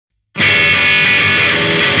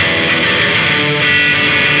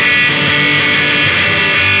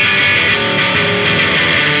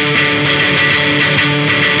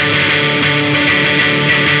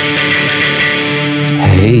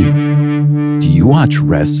We watch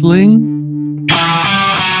wrestling?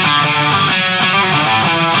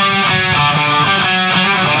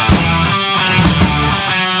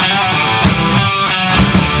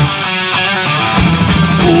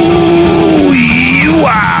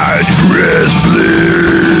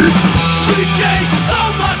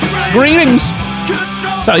 Greetings,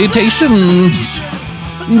 salutations.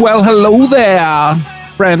 Well, hello there,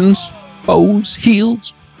 friends, foes,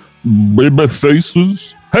 heels, baby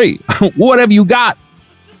faces. Hey, whatever you got,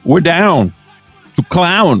 we're down to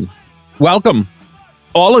clown. Welcome,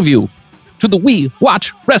 all of you, to the We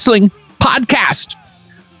Watch Wrestling podcast.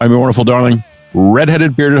 I'm your wonderful darling,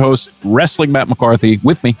 redheaded bearded host, Wrestling Matt McCarthy.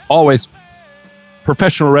 With me, always,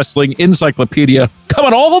 professional wrestling encyclopedia,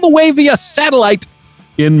 coming all the way via satellite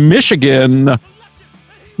in Michigan,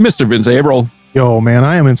 Mr. Vince Averill. Yo, man,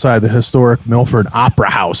 I am inside the historic Milford Opera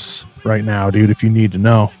House right now, dude, if you need to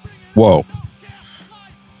know. Whoa.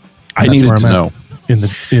 I needed to know.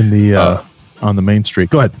 On the main street.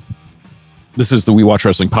 Go ahead. This is the We Watch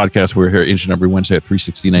Wrestling podcast. We're here each and every Wednesday at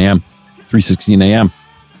 3:16 a.m. 3:16 a.m.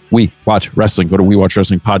 We Watch Wrestling. Go to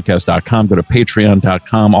WeWatchWrestlingPodcast.com. Go to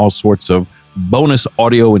Patreon.com. All sorts of bonus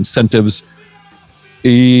audio incentives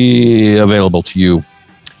available to you.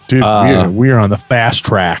 Dude, we are on the fast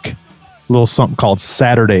track. A little something called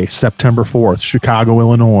Saturday, September 4th, Chicago,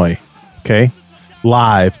 Illinois. Okay?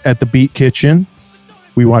 Live at the Beat Kitchen.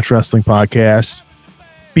 We Watch Wrestling Podcast.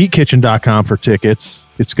 BeatKitchen.com for tickets.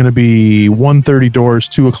 It's going to be 1:30 doors,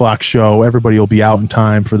 2 o'clock show. Everybody will be out in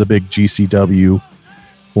time for the big GCW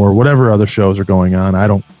or whatever other shows are going on. I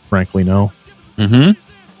don't frankly know. Mm-hmm.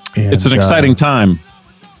 It's an exciting time.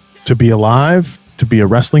 To be alive, to be a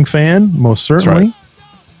wrestling fan, most certainly. Right.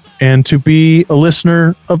 And to be a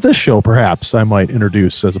listener of this show, perhaps, I might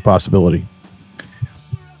introduce as a possibility.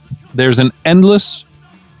 There's an endless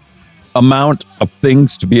amount of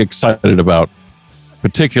things to be excited about,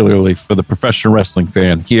 particularly for the professional wrestling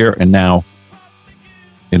fan here and now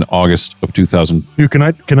in August of 2000. Dude, can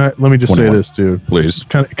I let me just say this, dude. Please.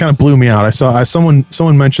 Kind of blew me out. Someone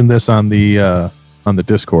mentioned this on the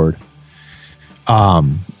Discord.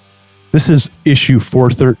 This is issue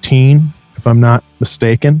 413, if I'm not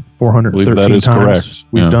mistaken. 413 times correct.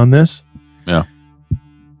 We've done this. Yeah.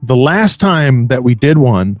 The last time that we did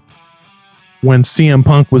one, when CM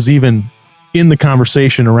Punk was even in the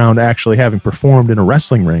conversation around actually having performed in a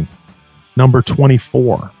wrestling ring, number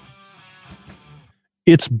 24.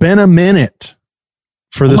 It's been a minute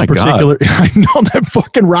for this particular. I know, that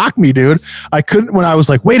fucking rocked me, dude. I couldn't, when I was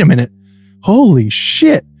like, wait a minute. Holy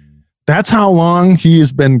shit. That's how long he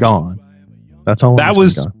has been gone. That's how long that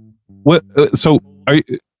was gone. What? So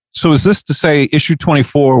is this to say issue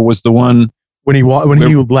 24 was the one when he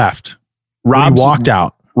left? Rob walked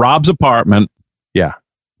out. Rob's apartment. Yeah.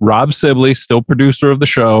 Rob Sibley, still producer of the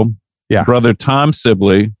show. Yeah. Brother Tom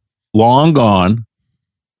Sibley, long gone.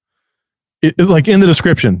 Like in the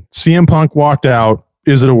description, CM Punk walked out.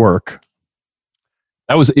 Is it a work?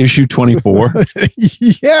 That was issue 24.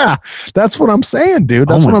 Yeah, that's what I'm saying, dude.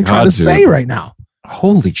 That's what I'm trying to say right now.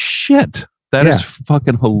 Holy shit. That is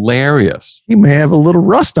fucking hilarious. He may have a little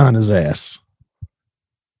rust on his ass.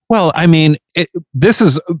 Well, I mean, this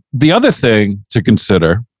is the other thing to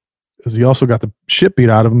consider. Because he also got the shit beat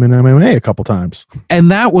out of him in MMA a couple times.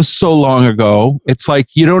 And that was so long ago. It's like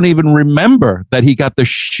you don't even remember that he got the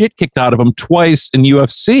shit kicked out of him twice in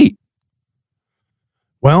UFC.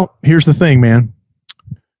 Well, here's the thing, man.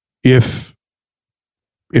 If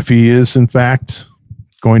he is, in fact,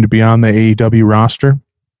 going to be on the AEW roster,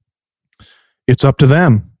 it's up to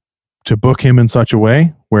them to book him in such a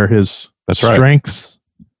way where his strengths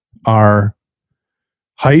are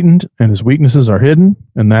heightened and his weaknesses are hidden,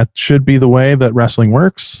 and that should be the way that wrestling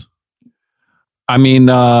works. I mean,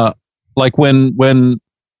 like when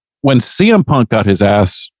CM Punk got his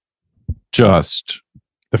ass just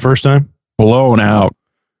the first time blown out,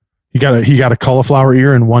 he got a cauliflower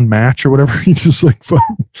ear in one match or whatever. He just like,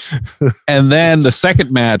 and then the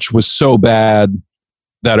second match was so bad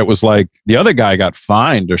that it was like the other guy got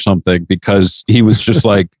fined or something because he was just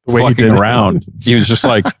like fucking around. He was just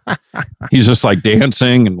like, he's just like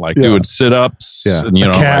dancing and like doing sit-ups. Yeah. And,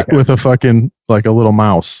 a cat with a fucking, like a little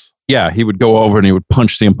mouse. Yeah. He would go over and he would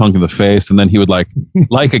punch CM Punk in the face. And then he would like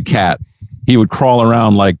a cat, he would crawl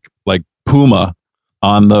around like Puma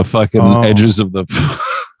on the fucking edges of the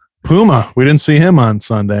Puma. We didn't see him on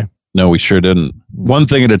Sunday. No, we sure didn't. One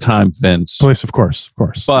thing at a time, Vince. Please, of course.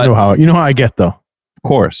 But you know how I get, though. Of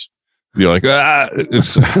course. You're like,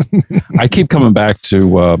 I keep coming back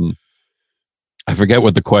to, I forget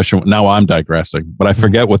what the question, now I'm digressing, but I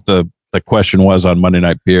forget what the question was on Monday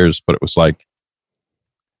Night Beers, but it was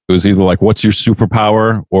It was either like, what's your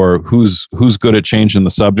superpower, or who's good at changing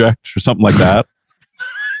the subject, or something like that.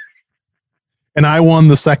 And I won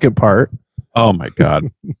the second part. Oh my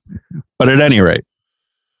God. But at any rate,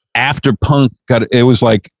 after Punk it was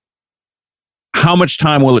like, how much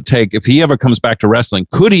time will it take if he ever comes back to wrestling?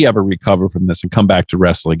 Could he ever recover from this and come back to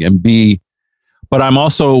wrestling and be, but I'm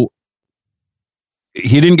also,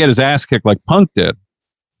 he didn't get his ass kicked like Punk did.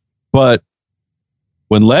 But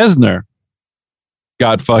when Lesnar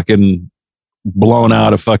got fucking blown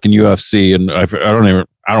out of fucking UFC, and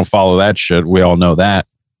I don't follow that shit. We all know that.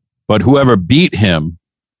 But whoever beat him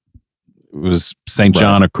was St.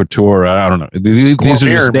 John or Couture. I don't know. These are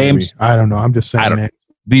just names. I don't know. I'm just saying.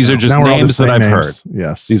 These are just names that I've heard.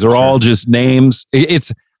 Yes. These are all just names.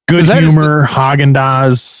 It's Good Humor,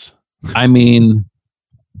 Haagen-Dazs. I mean,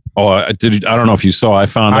 I don't know if you saw. I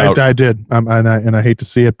found out. I did. And I hate to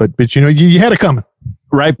see it, but you know, you had it coming.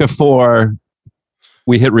 Right before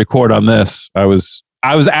we hit record on this, I was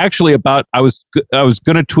actually I was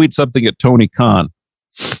going to tweet something at Tony Khan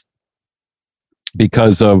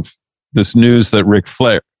because of this news that Ric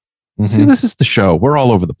Flair. Mm-hmm. See, this is the show. We're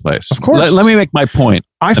all over the place. Of course. Let me make my point.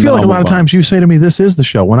 I feel like a lot of times you say to me, this is the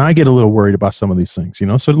show, when I get a little worried about some of these things, you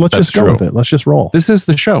know? So let's just go with it. Let's just roll. This is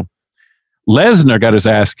the show. Lesnar got his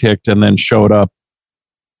ass kicked and then showed up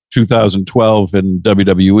 2012 in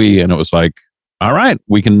WWE, and it was like, all right,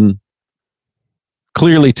 we can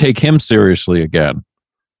clearly take him seriously again.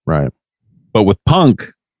 Right. But with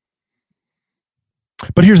Punk.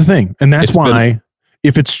 But here's the thing, and that's why,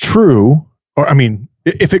 if it's true, or I mean,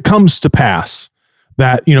 if it comes to pass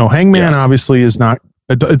that, you know, Hangman obviously is not,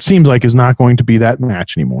 it seems like is not going to be that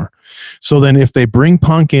match anymore. So then if they bring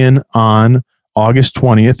Punk in on August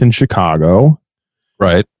 20th in Chicago,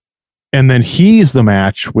 right, and then he's the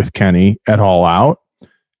match with Kenny at All Out,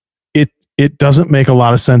 it doesn't make a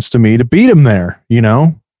lot of sense to me to beat him there, you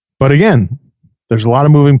know? But again, there's a lot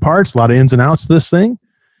of moving parts, a lot of ins and outs to this thing.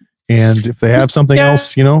 And if they have something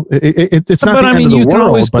else, you know, it's not the end of the world. You can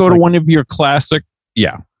always go to one of your classic.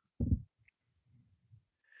 Yeah.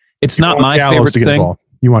 It's not my favorite thing. Involved.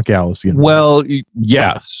 You want Gallows to get involved. Well,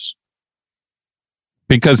 yes.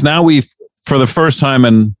 Because now for the first time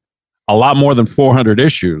in a lot more than 400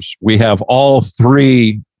 issues, we have all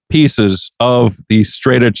three pieces of the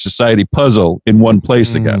Straight Edge Society puzzle in one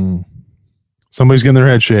place again. Somebody's getting their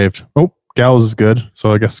head shaved. Oh, Gallows is good.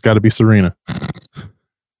 So I guess it's got to be Serena.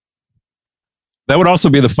 That would also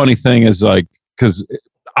be the funny thing is like, because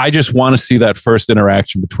I just want to see that first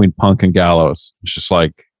interaction between Punk and Gallows. It's just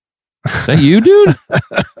like, is that you, dude?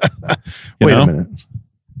 Wait a minute.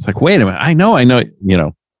 It's like, wait a minute. I know, you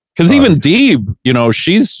know, because even Deeb, you know,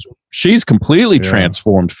 she's completely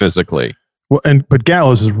transformed physically. Well, but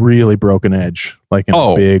Gallows is really broken edge, like in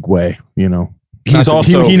a big way, you know. He's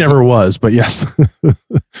also he never was, but yes.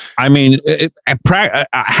 I mean,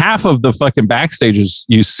 half of the fucking backstages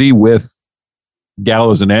you see with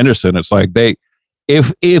Gallows and Anderson, it's like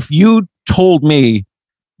if you told me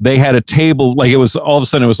they had a table, like it was all of a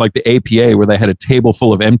sudden it was like the APA where they had a table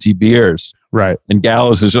full of empty beers, right? And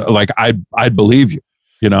Gallows is like, I'd believe you,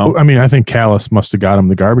 you know. Well, I mean, I think Callis must have got him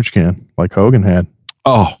the garbage can like Hogan had.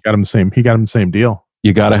 Oh, he got him the same deal.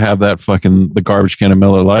 You got to have that fucking the garbage can of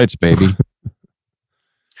Miller Lights, baby.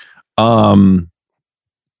 Why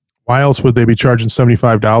else would they be charging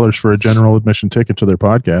 $75 for a general admission ticket to their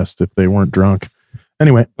podcast if they weren't drunk?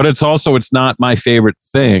 Anyway, but it's not my favorite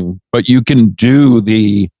thing, but you can do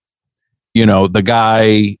the, you know, the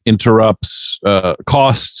guy interrupts,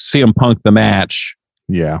 costs CM Punk the match.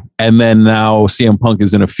 Yeah. And then now CM Punk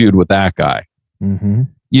is in a feud with that guy. Mm-hmm.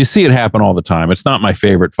 You see it happen all the time. It's not my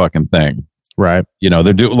favorite fucking thing. Right. You know,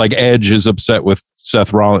 they're doing like Edge is upset with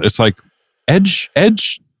Seth Rollins. It's like Edge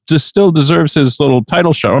just still deserves his little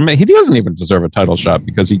title shot. I mean, he doesn't even deserve a title shot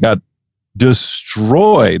because he got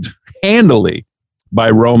destroyed handily by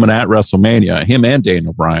Roman at WrestleMania, him and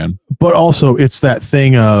Daniel Bryan. But also it's that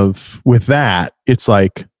thing of, with that, it's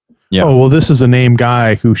like, oh, well, this is a name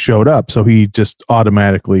guy who showed up, so he just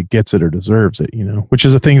automatically gets it or deserves it, you know, which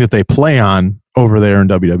is a thing that they play on over there in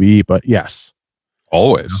WWE, but yes.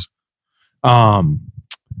 Always.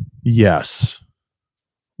 Yes.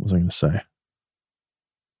 What was I going to say?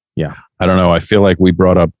 Yeah. I don't know. I feel like we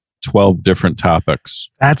brought up 12 different topics.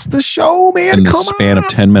 That's the show, man. In the span of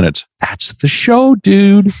 10 minutes. That's the show,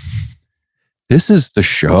 dude. This is the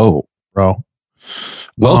show, bro.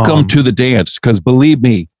 Welcome to the dance, because believe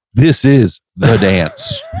me, this is the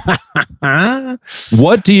dance.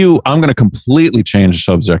 What do you, I'm going to completely change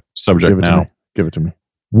subject now. Give it to me.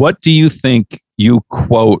 What do you think you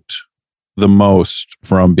quote the most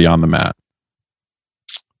from Beyond the Mat?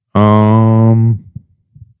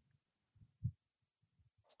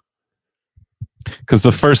 Because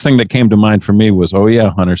the first thing that came to mind for me was, oh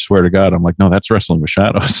yeah, Hunter, swear to God. I'm like, no, that's Wrestling with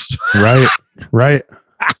Shadows. Right.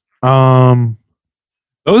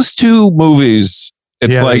 Those two movies,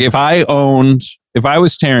 it's Yeah, like if I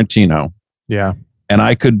was Tarantino yeah. and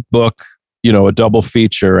I could book, a double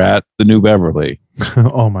feature at the New Beverly,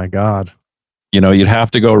 Oh my God. you'd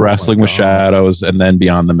have to go Wrestling with Shadows and then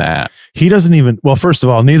Beyond the Mat. He doesn't even, well, first of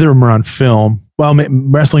all, neither of them are on film. Well,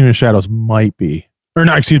 Wrestling with Shadows might be. Or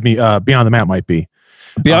no, excuse me, Beyond the Mat might be.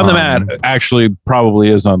 Beyond the Mat actually probably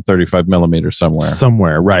is on 35 millimeter somewhere.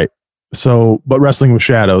 Somewhere, right. So, but Wrestling with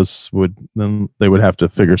Shadows they would have to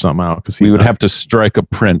figure something out because we would have to strike a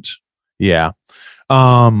print. Yeah.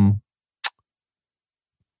 But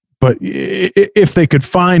if they could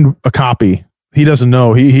find a copy, he doesn't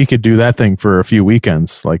know. He could do that thing for a few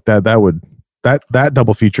weekends like that. That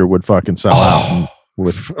double feature would fucking sell out.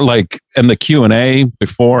 And the Q&A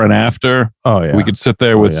before and after. Oh yeah, we could sit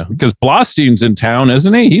there because Blostein's in town,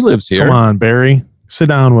 isn't he? He lives here. Come on, Barry, sit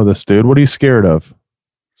down with us, dude. What are you scared of?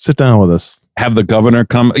 Sit down with us. Have the governor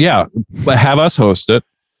come. Yeah, have us host it.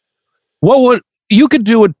 What would you could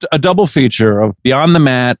do a double feature of Beyond the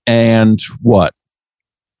Mat and what?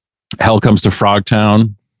 Hell Comes to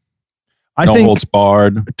Frogtown. I No think, Holds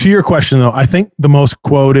Barred. To your question though, I think the most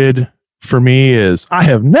quoted for me is I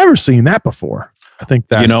have never seen that before. I think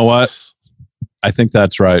that's, you know what? I think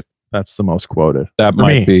that's right. That's the most quoted. That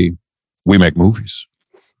might be. We make movies.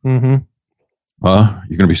 Mm-hmm.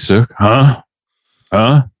 You're gonna be sick, huh?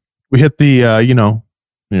 We hit the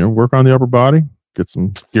work on the upper body, get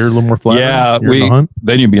some gear a little more flat. Yeah,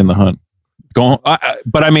 then you'd be in the hunt.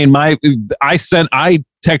 But I mean, I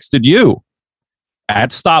texted you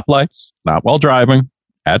at stoplights, not while driving,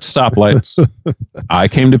 at stoplights. I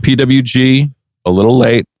came to PWG a little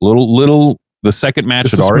late, little. The second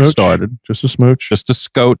match had already started. Just a smooch. Just a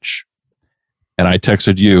scotch. And I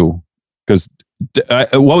texted you because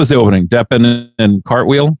what was the opening? Deppen and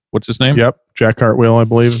Cartwheel? What's his name? Yep. Jack Cartwheel, I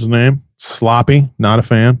believe is his name. Sloppy. Not a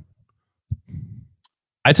fan.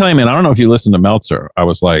 I tell you, man, I don't know if you listened to Meltzer. I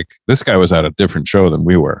was like, this guy was at a different show than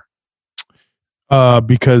we were.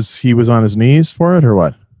 Because he was on his knees for it or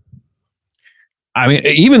what? I mean,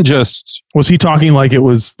 even just... Was he talking like it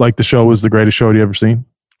was like the show was the greatest show you ever seen?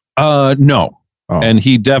 No. Oh. And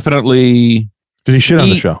he definitely... Did he shit on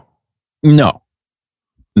the show? No.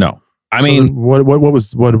 I mean... Where do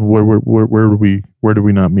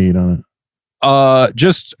we not meet on it?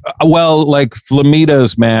 Like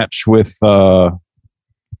Flamida's match with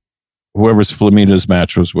whoever's Flamida's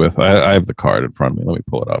match was with. I have the card in front of me. Let me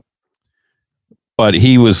pull it up. But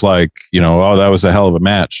he was like, that was a hell of a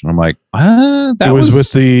match. And I'm like, that was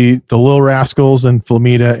with the Lil Rascals and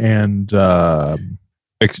Flamita and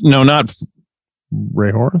no, not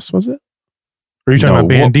Ray Horace, was it? Or are you talking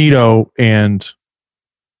about Bandito and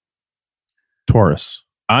Taurus?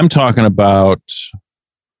 I'm talking about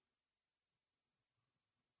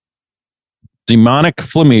Demonic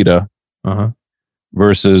Flamita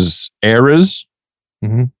versus Arez.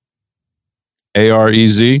 Mm-hmm.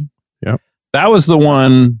 Arez. Yep. That was the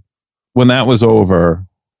one when that was over.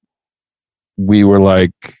 We were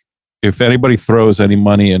like, if anybody throws any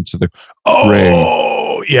money into the ring.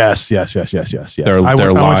 Yes. I went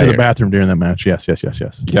to the bathroom during that match. Yes.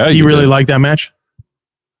 Yeah. You really liked that match?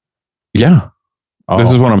 Yeah.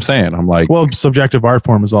 This is what I'm saying. I'm like, well, subjective art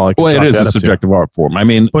form is all I can. Well, it is a subjective art form. I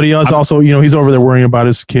mean, but he is also, he's over there worrying about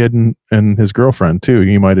his kid and his girlfriend too.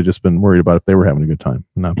 He might have just been worried about if they were having a good time.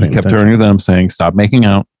 Not paying attention. Turning to them saying, "Stop making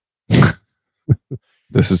out."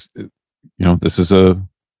 This is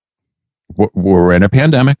we're in a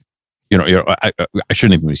pandemic. I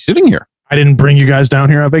shouldn't even be sitting here. I didn't bring you guys down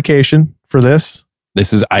here on vacation for this.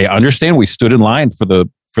 I understand we stood in line for the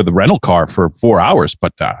rental car for 4 hours,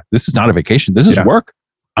 but this is not a vacation. This is work.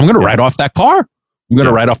 I'm going to write off that car. I'm going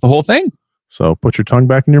to write off the whole thing. So put your tongue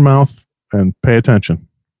back in your mouth and pay attention.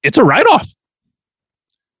 It's a write-off.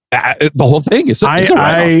 The whole thing is a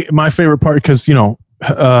write-off. My favorite part, because,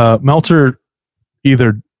 Meltzer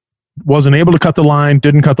either wasn't able to cut the line,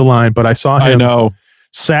 didn't cut the line, but I saw him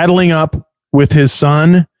saddling up with his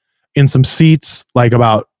son in some seats, like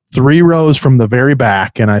about 3 rows from the very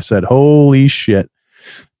back. And I said, holy shit.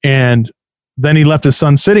 And then he left his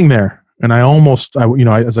son sitting there. And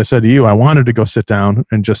as I said to you, I wanted to go sit down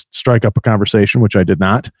and just strike up a conversation, which I did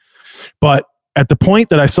not. But at the point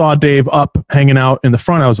that I saw Dave up hanging out in the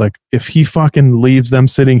front, I was like, if he fucking leaves them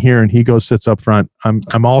sitting here and he sits up front,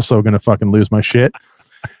 I'm also going to fucking lose my shit.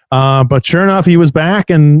 But sure enough, he was back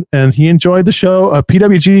and he enjoyed the show, a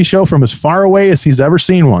PWG show from as far away as he's ever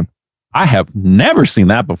seen one. I have never seen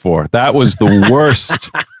that before. That was the worst,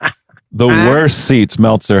 worst seats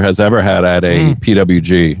Meltzer has ever had at a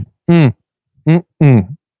PWG.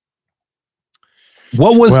 Mm-mm.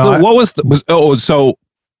 So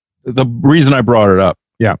the reason I brought it up.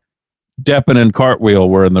 Yeah. Deppen and Cartwheel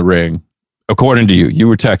were in the ring. According to you, you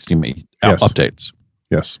were texting me Yes. updates.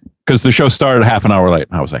 Yes. Because the show started half an hour late.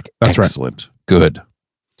 And I was like, That's right. excellent. Good.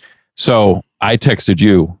 So I texted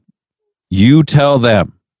you. You tell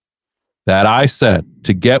them that I said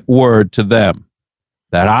to get word to them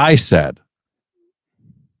that I said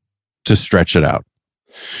to stretch it out.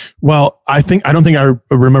 Well, I don't think I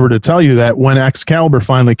remember to tell you that when Excalibur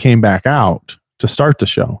finally came back out to start the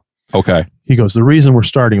show. Okay. He goes, the reason we're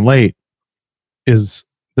starting late is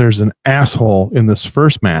there's an asshole in this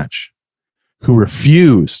first match who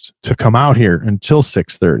refused to come out here until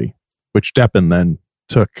 6:30, which Deppen then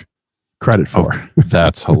took credit for. Oh,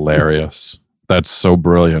 that's hilarious. That's so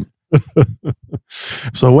brilliant.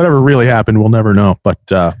 So whatever really happened, we'll never know. But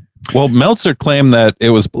well, Meltzer claimed that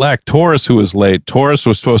it was Black Taurus who was late. Taurus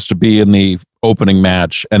was supposed to be in the opening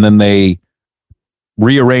match, and then they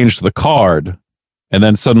rearranged the card, and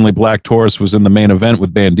then suddenly Black Taurus was in the main event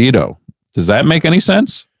with Bandito. Does that make any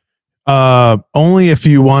sense? only if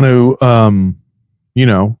you want to,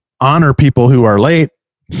 honor people who are late.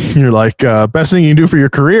 You're like, best thing you can do for your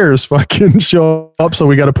career is fucking show up. So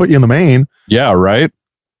we got to put you in the main. Yeah, right.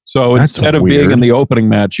 So That's instead of weird. being in the opening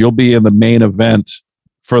match, you'll be in the main event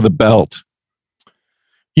for the belt.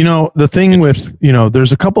 The thing with,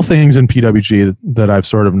 there's a couple things in PWG that I've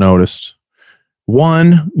sort of noticed.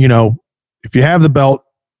 One, if you have the belt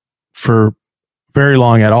for very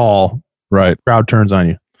long at all, Right. crowd turns on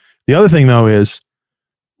you. The other thing, though, is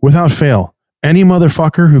without fail, any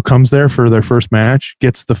motherfucker who comes there for their first match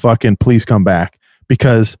gets the fucking please come back.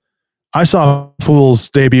 Because I saw Fool's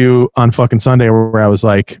debut on fucking Sunday where I was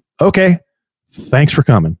like, okay, thanks for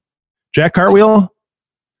coming. Jack Cartwheel,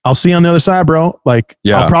 I'll see you on the other side, bro. Like,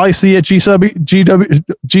 Yeah. I'll probably see you at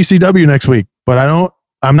GCW next week, but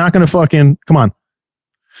I'm not going to fucking, come on,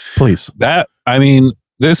 please.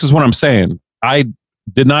 This is what I'm saying. I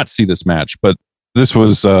did not see this match, but this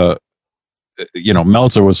was,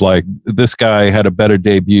 Meltzer was like, this guy had a better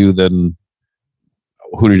debut than,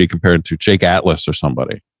 who did he compare it to? Jake Atlas or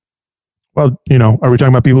somebody. Well, are we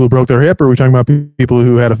talking about people who broke their hip or are we talking about people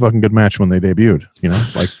who had a fucking good match when they debuted?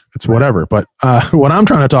 Like it's whatever. But what I'm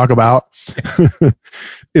trying to talk about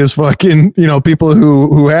is fucking, people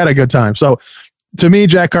who had a good time. So to me,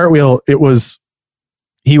 Jack Cartwheel, I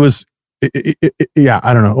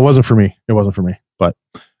don't know. It wasn't for me. But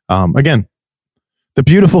again, the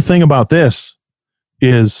beautiful thing about this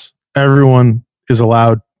is everyone is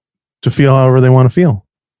allowed to feel however they want to feel.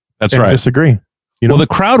 That's and right. Disagree. Well, the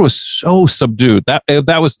crowd was so subdued. That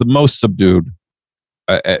was the most subdued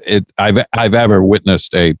I've ever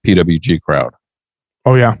witnessed a PWG crowd.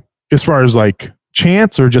 Oh yeah, as far as like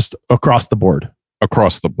chants or just across the board.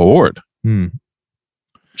 Across the board,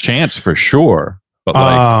 chants for sure. But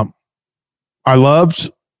like, I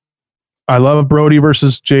loved Brody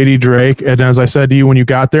versus JD Drake, and as I said to you when you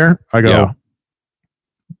got there, I go, Yeah.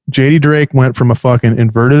 JD Drake went from a fucking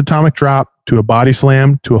inverted atomic drop to a body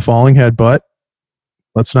slam to a falling headbutt.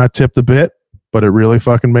 Let's not tip the bit, but it really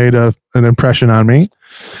fucking made an impression on me.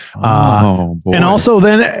 boy. And also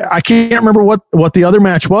then I can't remember what the other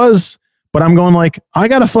match was, but I'm going like, I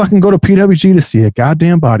got to fucking go to PWG to see a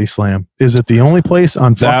goddamn body slam. Is it the only place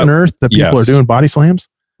on fucking earth that people are doing body slams?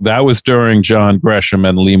 That was during John Gresham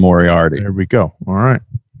and Lee Moriarty. There we go. All right.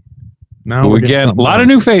 Now Well, again, a lot of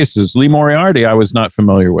new faces. Lee Moriarty, I was not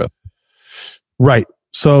familiar with. Right.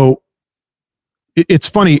 So it's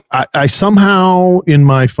funny. I somehow in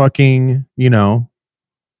my fucking,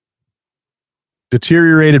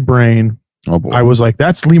 deteriorated brain, Oh boy. I was like,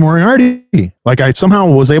 that's Lee Moriarty. Like I somehow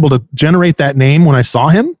was able to generate that name when I saw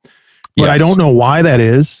him, but I Yes. don't know why that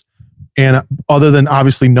is. And other than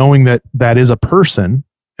obviously knowing that that is a person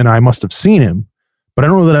and I must have seen him, but I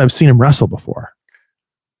don't know that I've seen him wrestle before.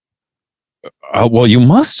 Well, you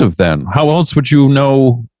must have then. How else would you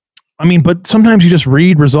know? I mean, but sometimes you just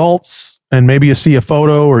read results and maybe you see a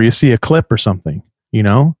photo or you see a clip or something,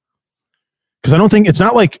 because I don't think it's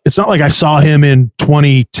not like I saw him in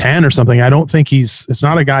 2010 or something. I don't think it's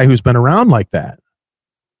not a guy who's been around like that.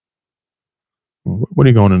 What are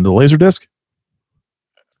you going into the laser disc?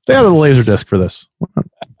 Stay out of the laser disc for this.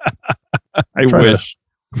 I Try wish.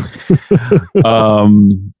 Lee Let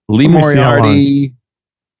me see how Moriarty.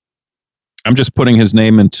 I'm just putting his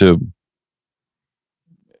name into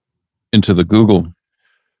the Google.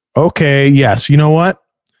 Okay, yes. You know what?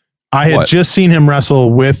 I had What? just seen him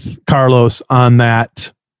wrestle with Carlos on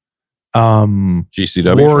that GCW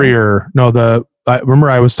show. Warrior. No, I remember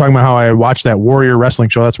I was talking about how I had watched that Warrior wrestling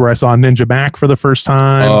show. That's where I saw Ninja Mac for the first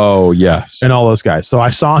time Oh yes. and all those guys. So I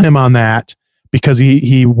saw him on that. because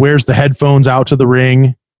he wears the headphones out to the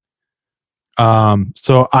ring.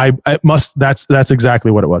 So that's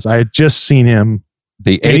exactly what it was. I had just seen him.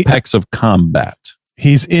 The apex of combat.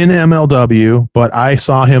 He's in MLW, but I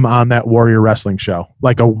saw him on that Warrior Wrestling show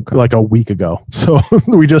like a week ago. So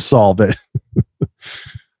we just solved it.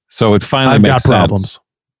 So it finally I've makes got sense. problems.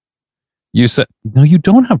 You said, no, you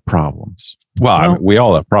don't have problems. Well, I mean, we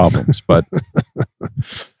all have problems, but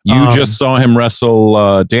you just saw him wrestle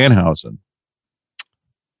Danhausen.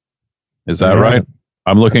 Is that right?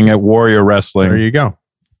 I'm looking at Warrior Wrestling. There you go.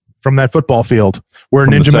 From that football field where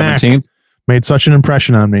From Ninja the Mac 17th? made such an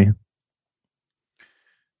impression on me.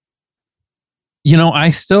 You know, I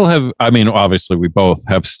still have, I mean, obviously we both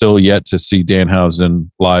have still yet to see Danhausen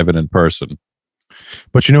live and in person.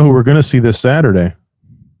 But you know who we're going to see this Saturday?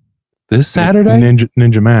 This Saturday?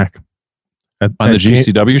 Ninja Mac. On the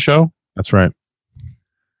GCW show? That's right.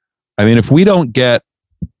 I mean, if we don't get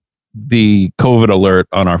the COVID alert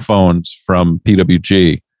on our phones from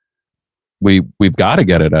PWG, we've got to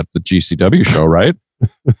get it at the GCW show, right?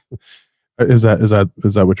 Is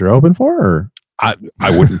that what you're hoping for? Or? I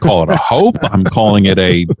wouldn't call it a hope. I'm calling it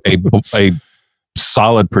a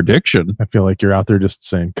solid prediction. I feel like you're out there just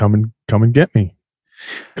saying, "Come and get me."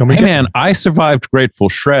 Hey man, I survived Grateful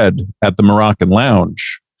Shred at the Moroccan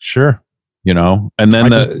Lounge. Sure. You know, and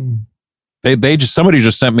then somebody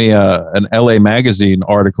just sent me an LA Magazine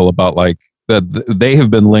article about like that they have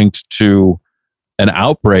been linked to an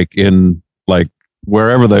outbreak in like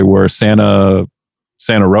wherever they were, Santa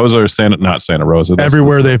Rosa or not Santa Rosa.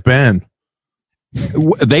 Everywhere they've been.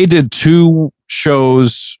 They did 2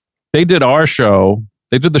 shows. They did our show.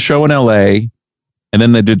 They did the show in LA, and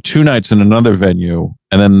then they did 2 nights in another venue.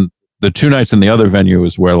 And then the 2 nights in the other venue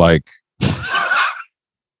is where like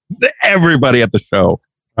everybody at the show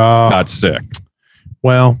got sick.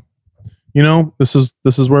 Well, you know, this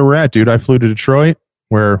is where we're at, dude. I flew to Detroit,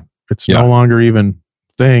 where it's no longer even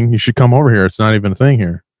a thing. You should come over here. It's not even a thing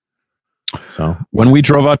here. So when we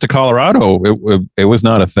drove out to Colorado, it was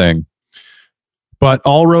not a thing. But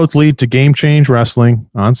all roads lead to Game Change Wrestling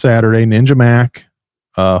on Saturday. Ninja Mac,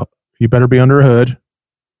 you better be under a hood,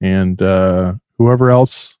 and whoever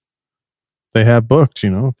else they have booked.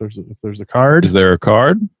 You know, if there's a card, is there a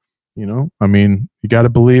card? You know, I mean, you got to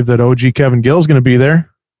believe that OG Kevin Gill's going to be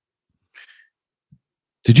there.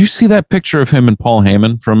 Did you see that picture of him and Paul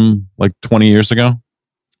Heyman from like 20 years ago?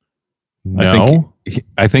 No,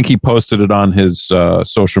 I think he posted it on his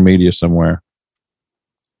social media somewhere.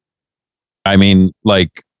 I mean,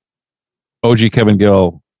 like OG Kevin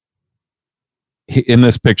Gill, in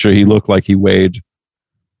this picture, he looked like he weighed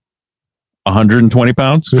 120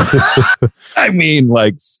 pounds. I mean,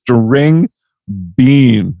 like string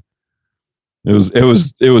bean. It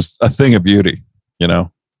was a thing of beauty, you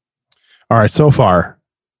know? All right. So far,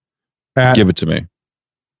 give it to me.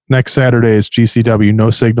 Next Saturday is GCW No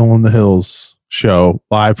Signal in the Hills show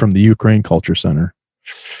live from the Ukraine Culture Center.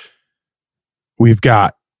 We've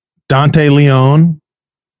got Dante Leon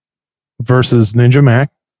versus Ninja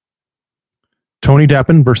Mac. Tony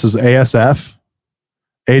Deppen versus ASF.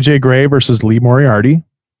 AJ Gray versus Lee Moriarty.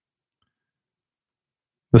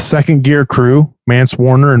 The Second Gear Crew, Mance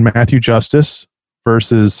Warner and Matthew Justice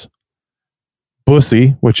versus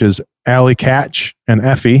Bussy, which is Allie Catch and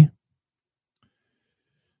Effie.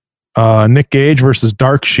 Nick Gage versus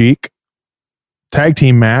Dark Sheik. Tag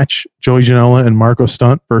team match, Joey Janela and Marco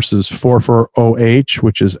Stunt versus 440H,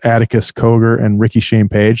 which is Atticus Koger and Ricky Shane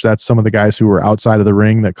Page. That's some of the guys who were outside of the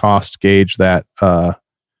ring that cost Gage that.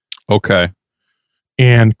 Okay.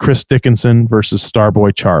 And Chris Dickinson versus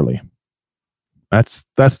Starboy Charlie. That's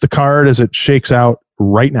the card as it shakes out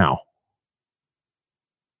right now.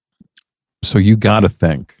 So you got to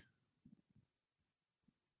think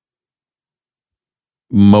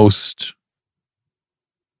most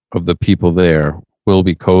of the people there will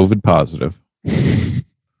be COVID positive.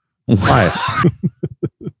 Why?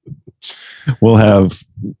 We'll have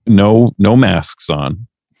no masks on.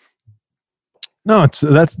 No,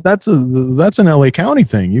 that's an LA County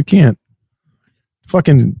thing. You can't.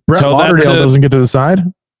 Fucking Brett Lauderdale doesn't get to decide.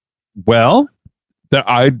 Well,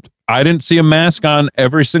 I didn't see a mask on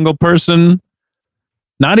every single person.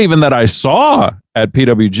 Not even that I saw at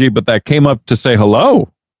PWG, but that came up to say hello.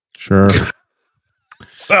 Sure.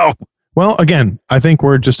 So, well, again, I think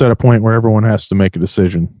we're just at a point where everyone has to make a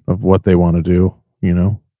decision of what they want to do. You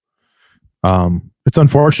know, it's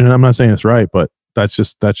unfortunate. I'm not saying it's right, but that's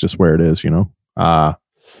just where it is. You know,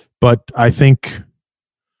 but I think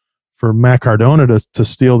for Matt Cardona to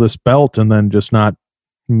steal this belt and then just not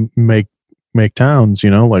make towns, you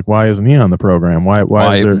know, like why isn't he on the program? Why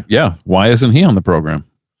is there? Yeah, why isn't he on the program?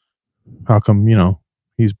 How come, you know,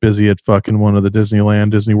 he's busy at fucking one of the Disney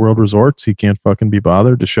World resorts. He can't fucking be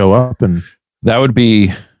bothered to show up. And that would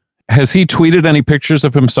be. Has he tweeted any pictures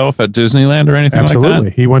of himself at Disneyland or anything like that?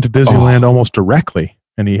 Absolutely. He went to Disneyland almost directly,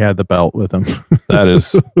 and he had the belt with him. That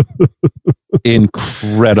is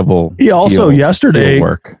incredible. He also heel yesterday,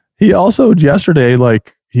 work.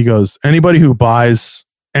 like, he goes, anybody who buys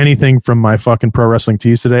anything from my fucking pro wrestling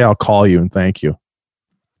tees today, I'll call you and thank you.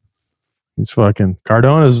 He's fucking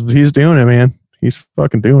he's doing it, man. He's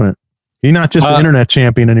fucking doing it. He's not just an internet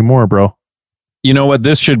champion anymore, bro. You know what?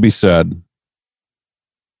 This should be said.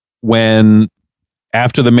 When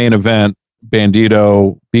after the main event,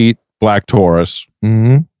 Bandito beat Black Taurus,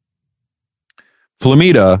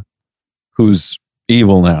 Flamita, who's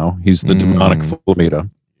evil now, he's the demonic Flamita.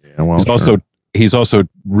 Yeah, well, he's also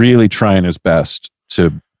really trying his best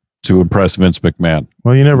to impress Vince McMahon.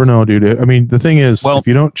 Well, you never know, dude. I mean, the thing is, if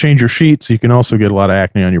you don't change your sheets, you can also get a lot of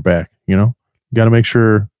acne on your back. You know, you got to make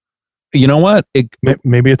sure. You know what?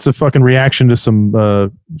 Maybe it's a fucking reaction to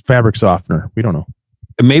some fabric softener. We don't know.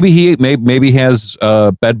 Maybe he has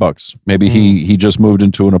bed bugs. Maybe he just moved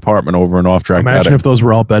into an apartment over an off-track. Imagine if those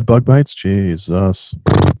were all bed bug bites. Jesus,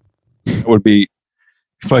 it would be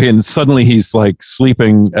fucking. Suddenly he's like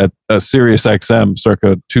sleeping at a Sirius XM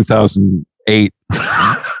circa 2008.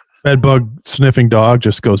 Bed bug sniffing dog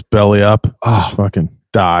just goes belly up. Just fucking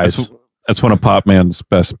dies. That's one of Pop Man's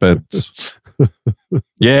best bets.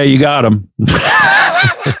 Yeah, you got him.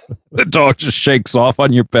 The dog just shakes off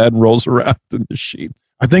on your bed and rolls around in the sheets.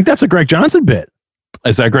 I think that's a Greg Johnson bit.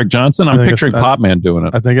 Is that Greg Johnson? I'm picturing Pop Man doing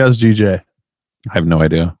it. I think that's GJ. I have no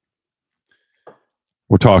idea.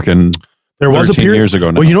 We're talking there was 13 years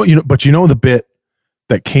ago now. Well, but you know the bit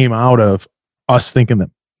that came out of us thinking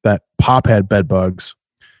that Pop had bed bugs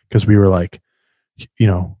because we were like,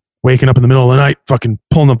 waking up in the middle of the night, fucking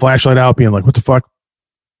pulling the flashlight out, being like, what the fuck?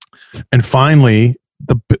 And finally,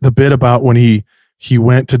 the bit about when he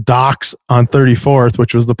went to Doc's on 34th,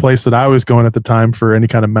 which was the place that I was going at the time for any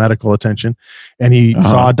kind of medical attention. And he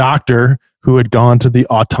saw a doctor who had gone to the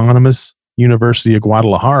Autonomous University of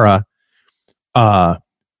Guadalajara.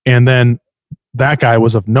 And then that guy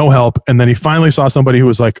was of no help. And then he finally saw somebody who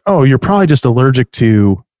was like, oh, you're probably just allergic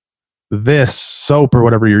to this soap or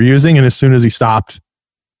whatever you're using. And as soon as he stopped,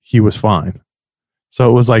 he was fine. So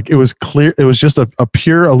it was like, it was clear. It was just a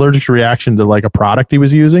pure allergic reaction to like a product he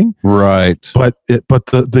was using. Right. But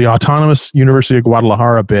the Autonomous University of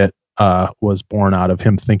Guadalajara bit was born out of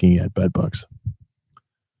him thinking he had bed bugs.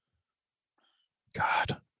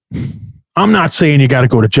 God. I'm not saying you got to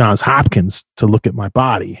go to Johns Hopkins to look at my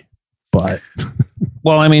body, but.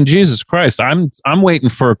 Well, I mean, Jesus Christ, I'm waiting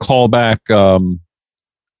for a callback.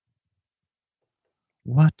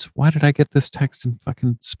 What? Why did I get this text in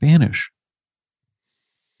fucking Spanish?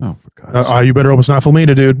 Oh, for God's sake. You better hope it's not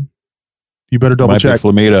Flamita, dude. You better double check.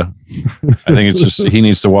 Flamita. I think it's just he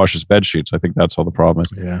needs to wash his bed sheets. I think that's all the problem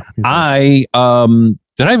is. Yeah.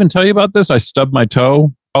 Did I even tell you about this? I stubbed my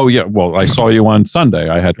toe. Oh yeah. Well, I saw you on Sunday.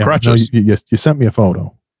 I had crutches. No, you sent me a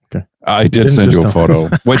photo. Okay. I did send you a photo.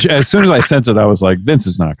 Which as soon as I sent it, I was like, Vince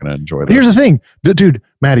is not going to enjoy that. Here's the thing, dude,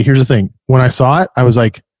 Maddie. Here's the thing. When I saw it, I was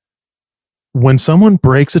like, when someone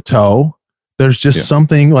breaks a toe. There's just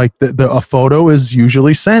something like a photo is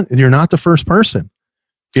usually sent. You're not the first person.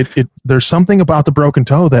 There's something about the broken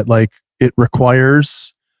toe that like it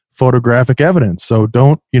requires photographic evidence. So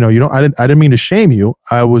I didn't mean to shame you.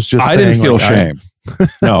 I was just I didn't feel shame.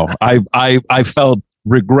 No, I felt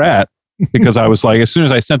regret because I was like, as soon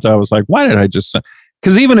as I sent it, I was like, why did I just send?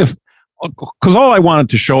 Because all I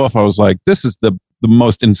wanted to show off, I was like, this is the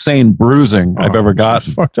most insane bruising I've ever gotten.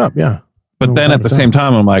 It's fucked up, yeah. But then at the same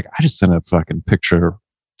time, I'm like, I just sent a fucking picture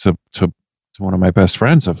to one of my best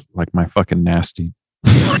friends of like my fucking nasty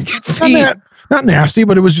feet. Not nasty,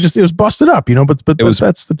 but it was busted up, but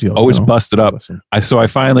that's the deal. Oh, it's busted up. So I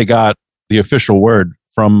finally got the official word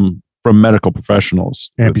from medical professionals.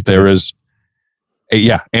 Amputate. There is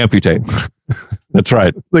amputate. That's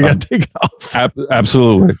right. They got to take it off.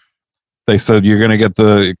 Absolutely. They said you're going to get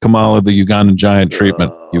the Kamala, the Ugandan giant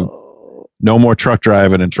treatment. No more truck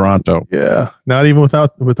driving in Toronto. Yeah, not even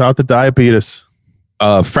without the diabetes.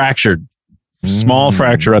 Fractured, small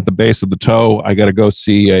fracture at the base of the toe. I got to go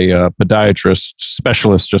see a podiatrist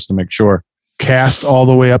specialist just to make sure. Cast all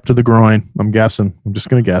the way up to the groin. I'm guessing. I'm just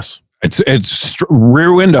gonna guess. It's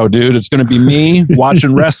rear window, dude. It's gonna be me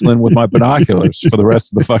watching wrestling with my binoculars for the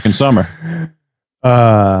rest of the fucking summer.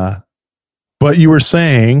 But you were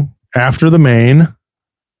saying after the main.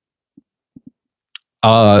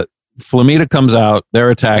 Flamita comes out. They're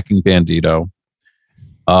attacking Bandito.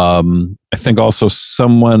 I think also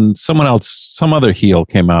someone else, some other heel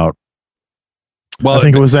came out. Well, I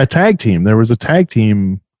think it was that tag team. There was a tag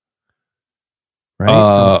team,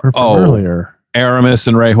 right? From earlier. Aramis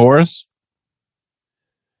and Ray Horace.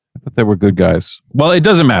 I thought they were good guys. Well, it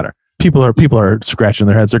doesn't matter. People are scratching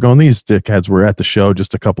their heads. They're going, these dickheads were at the show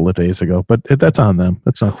just a couple of days ago, but that's on them.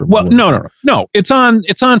 That's not for me. Well, no. It's on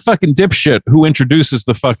fucking dipshit who introduces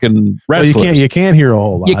the fucking wrestlers. Well, you can't hear a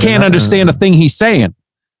whole lot. You can't understand a thing he's saying.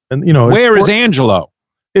 And where is Angelo?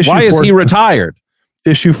 Why is he retired?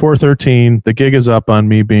 Issue 413. The gig is up on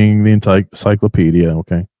me being the encyclopedia.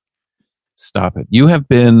 Okay. Stop it. You have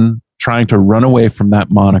been trying to run away from that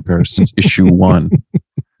moniker since issue 1.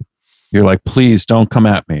 You're like, please don't come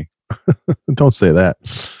at me. Don't say that.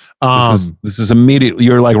 This is immediately.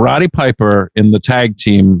 You're like Roddy Piper in the tag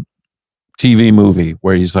team TV movie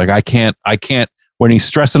where he's like, I can't. When he's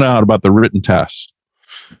stressing out about the written test.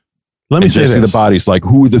 Let me say this. The body's like,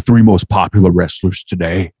 who are the 3 most popular wrestlers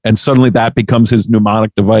today? And suddenly that becomes his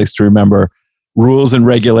mnemonic device to remember rules and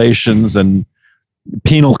regulations and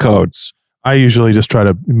penal codes. I usually just try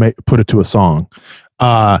to put it to a song.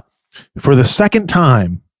 For the second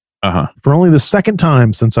time, for only the second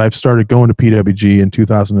time since I've started going to PWG in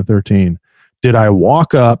 2013, did I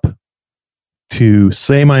walk up to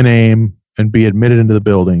say my name and be admitted into the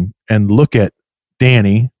building and look at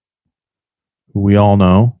Danny, who we all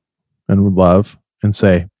know and would love, and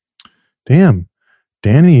say, damn,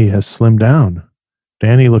 Danny has slimmed down.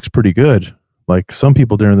 Danny looks pretty good. Like some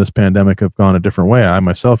people during this pandemic have gone a different way. I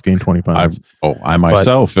myself gained 20 pounds. I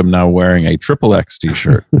myself am now wearing a XXX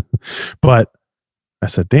t-shirt. But I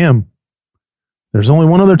said, damn, there's only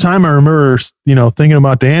one other time I remember, thinking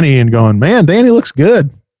about Danny and going, man, Danny looks good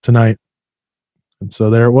tonight. And so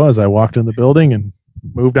there it was. I walked in the building and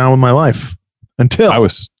moved on with my life until I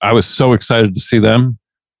was so excited to see them.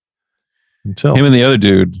 Until him and the other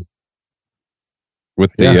dude with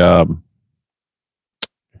the,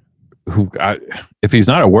 if he's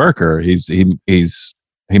not a worker, he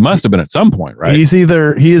must have been at some point, right? He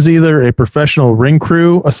is either a professional ring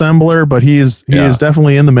crew assembler, but he is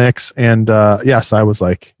definitely in the mix. And yes, I was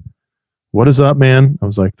like, "What is up, man?" I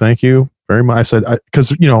was like, "Thank you very much." I said,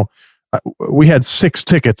 "Because we had 6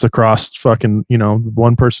 tickets across fucking.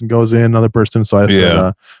 One person goes in, another person." So I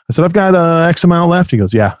said, "I've got X amount left." He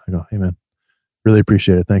goes, "Yeah." I go, "Hey, man, really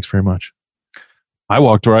appreciate it. Thanks very much." I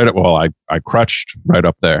walked I crutched right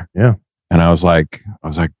up there. Yeah, and I was like.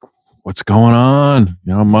 What's going on?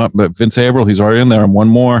 But Vince Averill, he's already in there. I'm one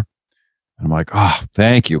more. And I'm like, oh,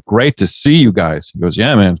 thank you. Great to see you guys. He goes,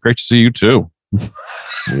 yeah, man, it's great to see you too.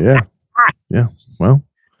 Yeah. Well,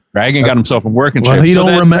 Dragon got himself in working shape. Well, he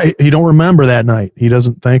don't remember that night. He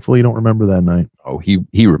doesn't. Thankfully, he don't remember that night. Oh,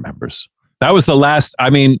 he remembers. That was the last. I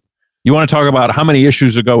mean, you want to talk about how many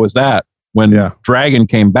issues ago was that when Dragon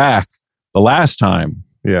came back the last time?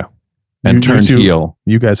 Yeah, and turned heel.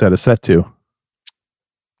 You guys had a set too.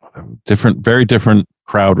 Very different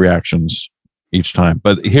crowd reactions each time.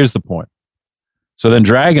 But here's the point. So then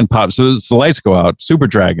Dragon pops. So the lights go out. Super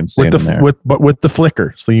Dragon standing there. With the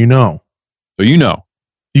flicker. So you know. You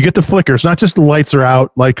get the flicker. It's not just the lights are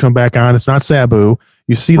out, light come back on. It's not Sabu.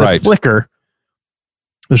 You see the flicker.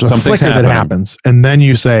 There's a flicker that happens. And then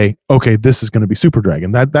you say, okay, this is going to be Super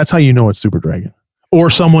Dragon. That's how you know it's Super Dragon. Or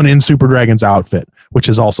someone in Super Dragon's outfit, which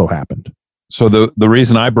has also happened. So the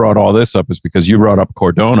reason I brought all this up is because you brought up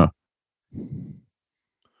Cordona.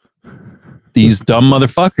 These dumb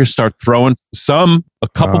motherfuckers start throwing a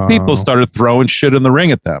couple people started throwing shit in the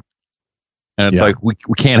ring at them. And it's like, we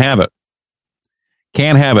can't have it.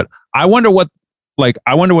 Can't have it. I wonder what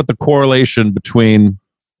the correlation between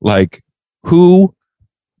like who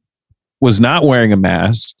was not wearing a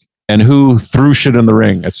mask and who threw shit in the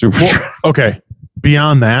ring at Super. Okay.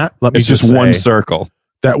 Beyond that, it's just say one circle.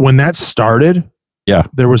 That when that started,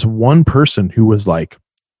 there was one person who was like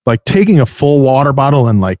taking a full water bottle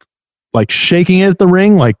and like shaking it at the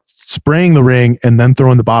ring, like spraying the ring and then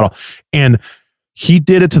throwing the bottle. And he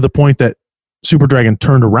did it to the point that Super Dragon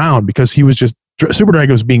turned around because Super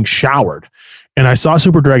Dragon was being showered. And I saw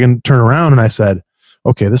Super Dragon turn around and I said,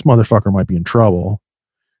 okay, this motherfucker might be in trouble.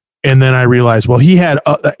 And then I realized, well, he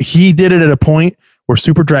did it at a point where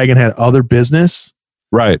Super Dragon had other business.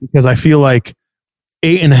 Right. Because I feel like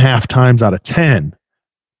 8.5 times out of 10,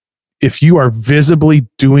 if you are visibly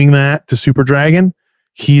doing that to Super Dragon,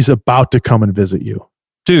 he's about to come and visit you.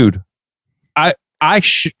 Dude, I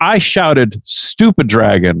shouted "Stupid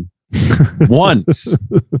Dragon" once,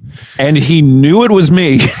 and he knew it was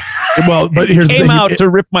me. Well, but here's the thing. He came out to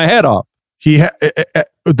rip my head off. At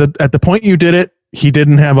the point you did it, he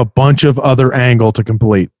didn't have a bunch of other angle to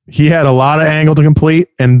complete. He had a lot of angle to complete,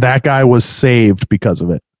 and that guy was saved because of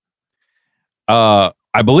it.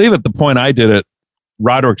 I believe at the point I did it,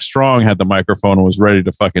 Roderick Strong had the microphone and was ready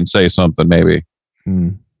to fucking say something, maybe.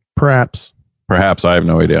 Perhaps. I have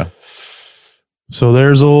no idea. So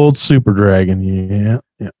there's old Super Dragon.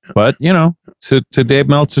 Yeah. But, you know, to Dave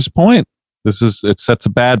Meltzer's point, it sets a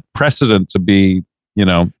bad precedent to be, you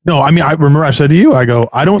know. No, I mean, I remember I said to you, I go,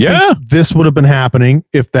 I don't think this would have been happening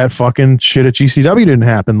if that fucking shit at GCW didn't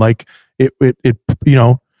happen. Like it you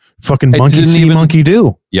know, fucking monkey see, monkey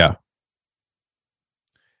do. Yeah.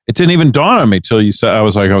 It didn't even dawn on me till you said, I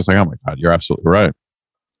was like, oh my God, you're absolutely right.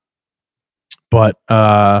 But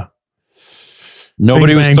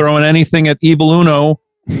nobody was throwing anything at Evil Uno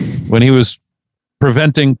when he was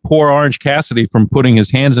preventing poor Orange Cassidy from putting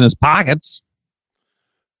his hands in his pockets.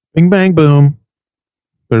 Bing, bang, boom.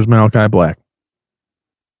 There's Malachi Black.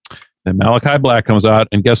 Then Malachi Black comes out,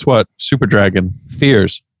 and guess what? Super Dragon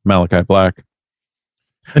fears Malachi Black.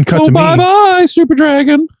 And cut to me. Bye-bye, Super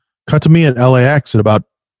Dragon. Cut to me at LAX at about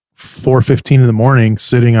 4:15 in the morning,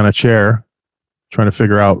 sitting on a chair, trying to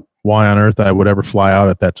figure out why on earth I would ever fly out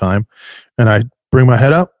at that time. And I bring my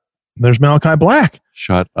head up, and there's Malachi Black.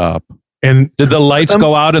 Shut up. And did the lights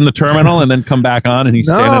go out in the terminal and then come back on? And he's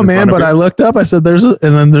standing in front of but you? I looked up. I said, "There's," and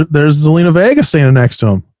then there's Zelina Vega standing next to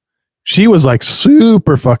him. She was like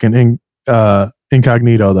super fucking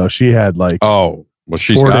incognito though. She had like well,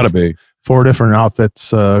 she's got to be 4 different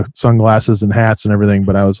outfits, sunglasses and hats and everything.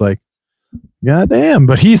 But I was like, God damn!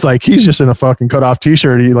 But he's just in a fucking cut off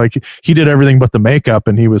t-shirt. He did everything but the makeup,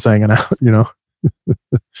 and he was hanging out. You know.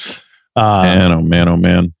 Man, oh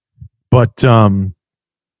man. But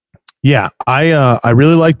yeah, I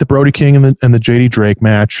really liked the Brody King and the JD Drake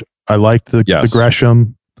match. I liked the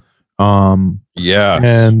Gresham.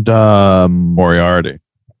 And Moriarty.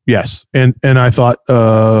 Yes, and I thought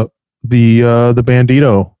the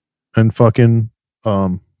Bandito and fucking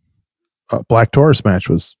Black Taurus match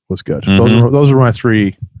was good. Mm-hmm. Those were my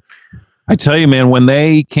 3. I tell you, man, when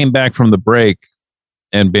they came back from the break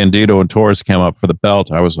and Bandito and Taurus came up for the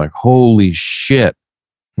belt, I was like, holy shit,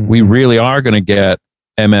 we really are going to get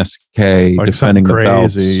MSK like defending the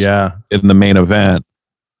belts in the main event.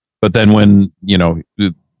 But then when, you know,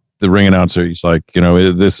 the ring announcer, he's like, you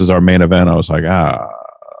know, this is our main event. I was like,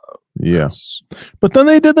 yes. But then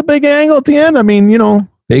they did the big angle at the end. I mean, you know.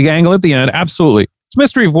 Big angle at the end. Absolutely. It's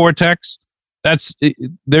Mystery Vortex.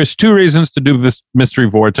 There's 2 reasons to do this Mystery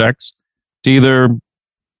Vortex. To either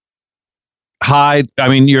hide, I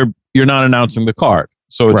mean, you're not announcing the card.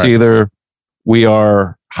 So it's either we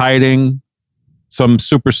are hiding some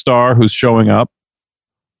superstar who's showing up,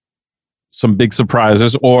 some big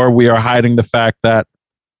surprises, or we are hiding the fact that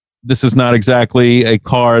this is not exactly a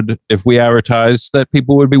card, if we advertise, that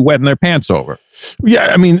people would be wetting their pants over. Yeah,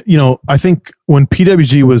 I mean, you know, I think when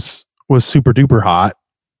PWG was super duper hot,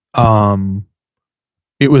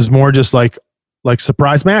 it was more just like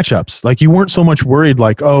surprise matchups. Like you weren't so much worried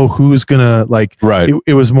like, oh, who's gonna like. Right.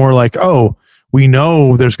 It was more like, oh, we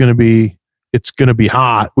know it's gonna be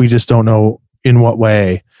hot. We just don't know in what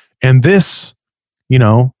way. And this, you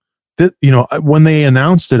know, when they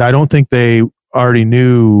announced it, I don't think they already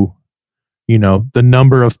knew, you know, the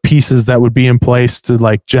number of pieces that would be in place to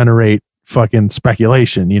like generate fucking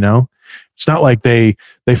speculation. You know, it's not like they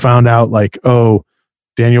found out like, oh,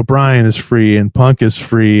 Daniel Bryan is free and Punk is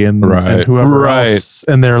free and whoever else,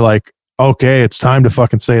 and they're like, okay, it's time to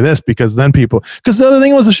fucking say this, because then because the other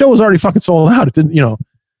thing was the show was already fucking sold out. It didn't, you know,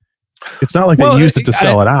 it's not like they used it to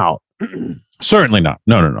sell it out. Certainly not.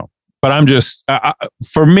 No. But I'm just,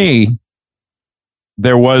 for me,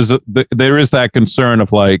 there is that concern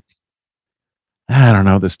of like, I don't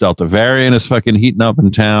know, this Delta variant is fucking heating up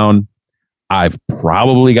in town. I've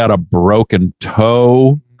probably got a broken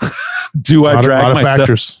toe. Do I drag myself?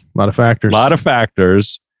 A lot of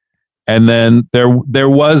factors. And then there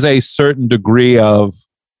was a certain degree of,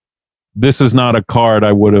 this is not a card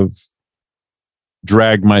I would have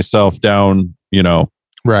dragged myself down, you know,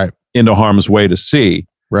 into harm's way to see.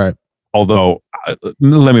 Right. Although,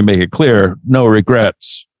 let me make it clear, no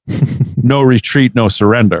regrets, no retreat, no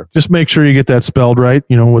surrender. Just make sure you get that spelled right,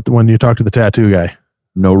 you know, when you talk to the tattoo guy.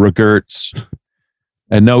 No regrets.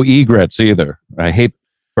 And no egrets either. I hate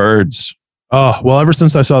birds. Oh, well, ever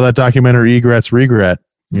since I saw that documentary, Egrets Regret,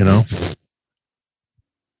 you know.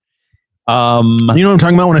 You know what I'm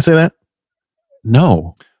talking about when I say that?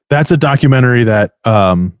 No. That's a documentary that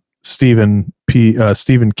Stephen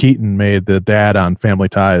Keaton made, the dad on Family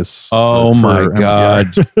Ties. Oh my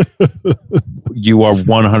God. You are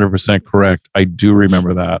 100% correct. I do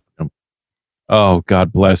remember that. Oh,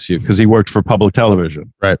 God bless you. Because he worked for public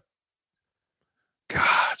television. Right.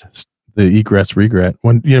 God. The Egrets Regret.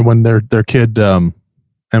 When their kid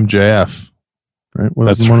MJF, right?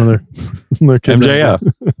 That's one of their kids.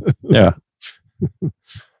 MJF. Yeah.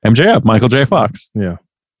 MJF, Michael J. Fox. Yeah.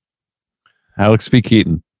 Alex P.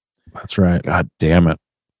 Keaton. That's right. God damn it.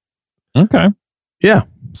 Okay. Yeah.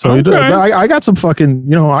 So Okay. I got some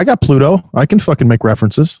fucking, I got Pluto. I can fucking make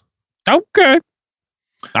references. Okay.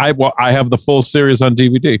 I have the full series on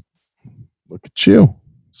DVD. Look at you.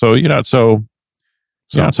 So you're not so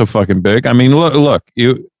fucking big. I mean, look,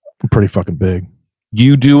 I'm pretty fucking big.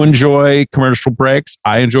 you do enjoy commercial breaks.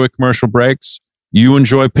 I enjoy commercial breaks. You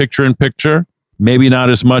enjoy picture in picture. Maybe not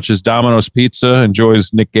as much as Domino's Pizza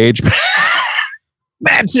enjoys Nick Gage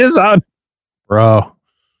matches on. Bro.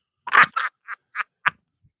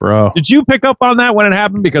 Did you pick up on that when it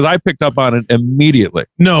happened? Because I picked up on it immediately.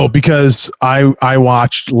 No, because I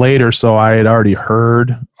watched later, so I had already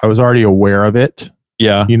heard. I was already aware of it.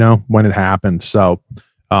 Yeah. When it happened. So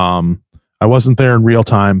I wasn't there in real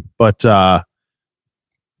time, but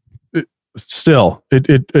it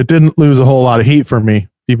didn't lose a whole lot of heat for me,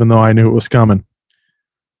 even though I knew it was coming.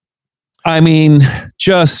 I mean,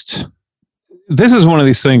 this is one of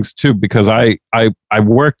these things too, because I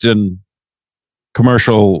worked in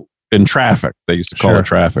traffic. They used to call it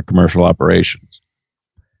traffic, commercial operations.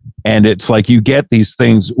 And it's like you get these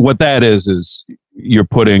things. What that is you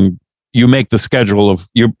make the schedule of,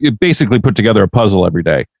 you basically put together a puzzle every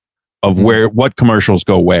day of what commercials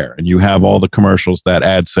go where. And you have all the commercials that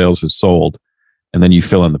ad sales has sold, and then you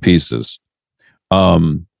fill in the pieces.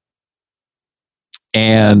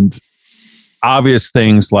 And obvious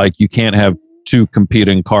things like you can't have two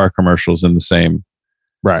competing car commercials in the same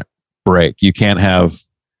break. You can't have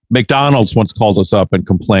McDonald's once called us up and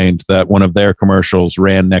complained that one of their commercials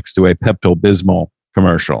ran next to a Pepto-Bismol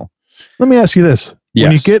commercial. Let me ask you this.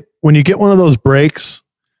 Yes. When you get one of those breaks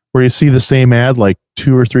where you see the same ad like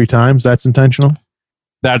 2 or 3 times, that's intentional?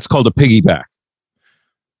 That's called a piggyback.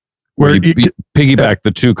 Where you piggyback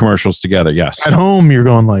the two commercials together, yes. At home, you're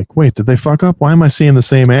going like, wait, did they fuck up? Why am I seeing the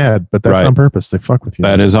same ad? But that's on purpose. They fuck with you.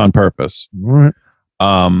 That is on purpose. All right.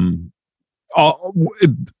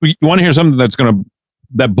 You want to hear something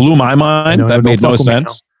that blew my mind? That made no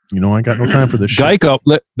sense. I got no time for this shit.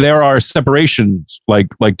 Geico, there are separations, like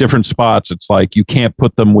different spots. It's like you can't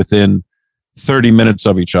put them within 30 minutes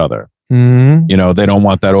of each other. Mm-hmm. They don't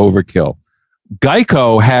want that overkill.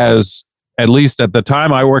 Geico has, at least at the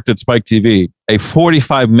time I worked at Spike TV, a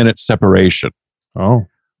 45-minute separation. Oh.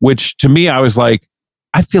 Which to me, I was like,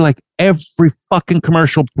 I feel like every fucking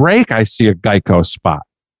commercial break I see a Geico spot.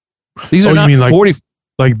 These are not 40.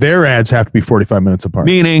 Like their ads have to be 45 minutes apart.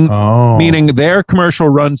 Meaning their commercial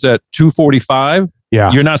runs at 2:45.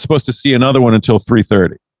 Yeah. You're not supposed to see another one until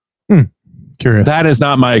 3:30. Curious. That is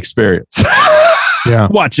not my experience. Yeah.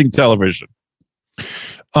 Watching television.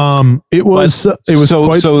 So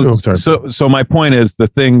my point is the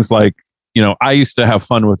things like, I used to have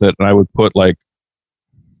fun with it, and I would put like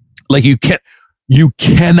you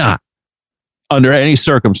cannot under any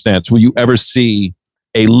circumstance will you ever see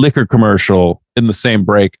a liquor commercial in the same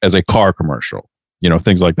break as a car commercial,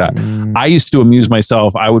 things like that. I used to amuse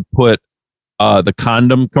myself. I would put the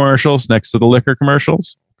condom commercials next to the liquor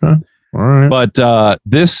commercials. Okay. All right. But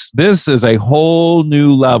this is a whole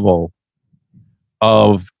new level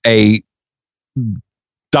of a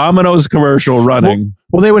Domino's commercial running.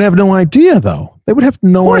 Well, they would have no idea, though. They would have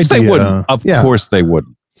no idea. They wouldn't. Of course they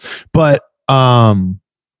wouldn't. But, I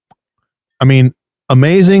mean,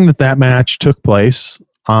 amazing that match took place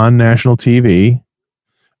on national TV.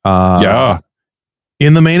 Yeah.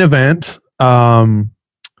 In the main event. That's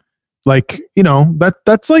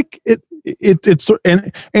like it. It's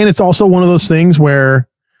it's also one of those things where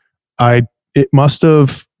it must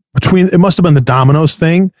have been the Domino's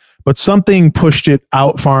thing, but something pushed it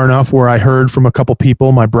out far enough where I heard from a couple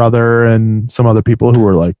people, my brother and some other people, who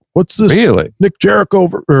were like, "What's this? Really? Nick Jericho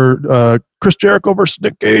or Chris Jericho versus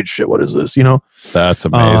Nick Gage shit? What is this?" That's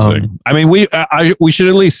amazing. I mean, we should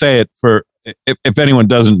at least say it for if anyone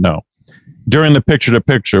doesn't know. During the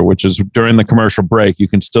picture-to-picture, which is during the commercial break, you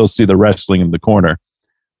can still see the wrestling in the corner.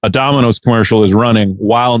 A Domino's commercial is running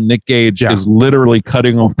while Nick Gage is literally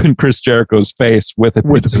cutting open Chris Jericho's face with a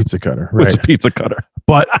pizza cutter. Right. With a pizza cutter.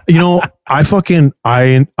 But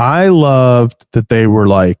I loved that they were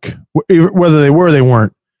like, whether they were or they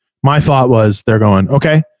weren't. My thought was they're going,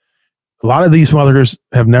 okay, a lot of these motherfuckers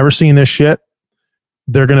have never seen this shit.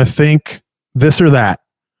 They're gonna think this or that.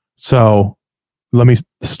 So let me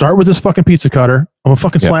start with this fucking pizza cutter. I'm gonna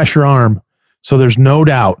fucking slash your arm. So there's no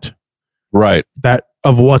doubt, right, that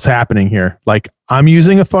of what's happening here. Like, I'm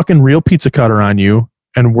using a fucking real pizza cutter on you,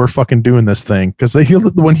 and we're fucking doing this thing. Because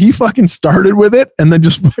when he fucking started with it and then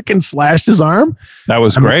just fucking slashed his arm, that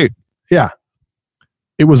was great. Yeah,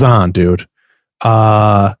 it was on, dude.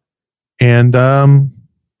 It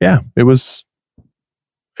was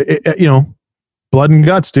blood and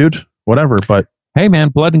guts, dude. Whatever, but hey, man,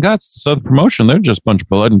 blood and guts. So the promotion, they're just a bunch of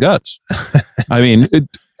blood and guts. I mean,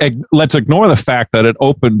 let's ignore the fact that it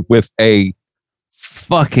opened with a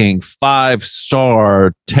fucking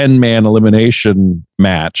 5-star 10-man elimination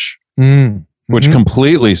match, which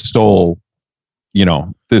completely stole,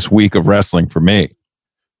 this week of wrestling for me.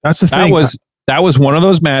 That's the thing. That was one of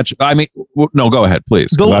those matches. I mean, no, go ahead, please.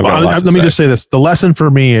 Let me just say this. The lesson for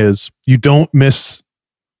me is you don't miss.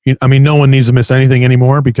 I mean, no one needs to miss anything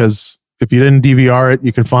anymore, because if you didn't DVR it,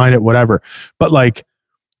 you can find it, whatever. But like,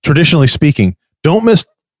 traditionally speaking, don't miss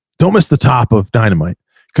the top of Dynamite,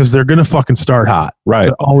 because they're going to fucking start hot. Right.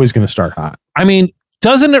 They're always going to start hot. I mean,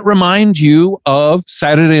 doesn't it remind you of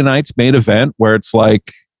Saturday night's main event, where it's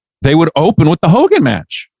like they would open with the Hogan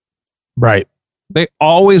match? Right. They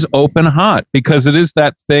always open hot, because it is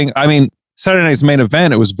that thing. I mean, Saturday night's main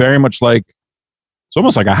event, it was very much like, it's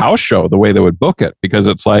almost like a house show, the way they would book it, because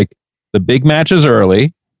it's like the big matches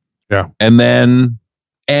early. Yeah. And then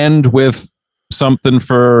end with something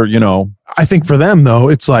for, I think for them though,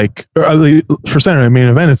 it's like, for Saturday main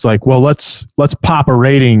event, it's like, well, let's pop a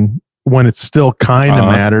rating when it still kind of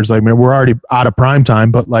matters. Like, I mean, we're already out of prime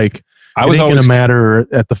time, but like, it ain't gonna matter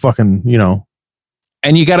at the fucking,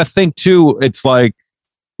 And you got to think too, it's like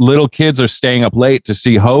little kids are staying up late to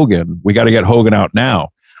see Hogan. We got to get Hogan out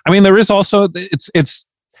now. I mean, there is also, it's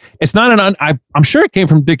not I'm sure it came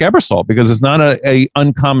from Dick Ebersol, because it's not a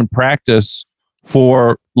uncommon practice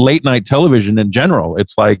for late night television in general.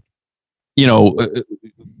 It's like,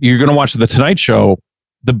 you're going to watch the Tonight Show,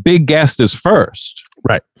 the big guest is first.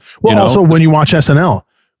 Right. Well, also when you watch SNL,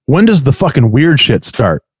 when does the fucking weird shit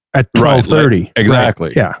start? At 12:30. Right, exactly.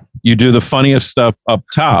 Right. Yeah. You do the funniest stuff up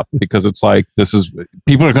top, because it's like,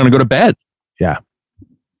 people are going to go to bed. Yeah.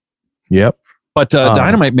 Yep. But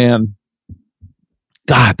Dynamite, man,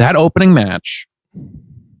 God, that opening match,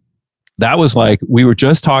 that was like, we were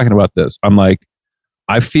just talking about this. I'm like,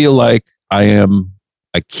 I feel like I am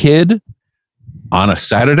a kid on a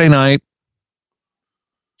Saturday night.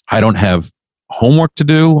 I don't have homework to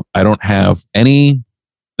do. I don't have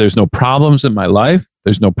there's no problems in my life.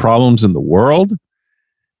 There's no problems in the world.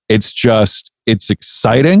 It's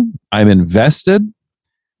exciting. I'm invested.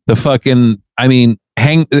 The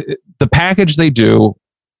package they do,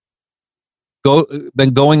 then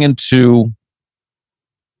going into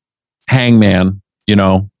Hangman,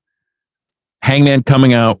 Hangman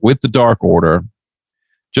coming out with the Dark Order,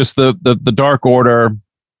 just the Dark Order,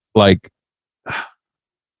 like,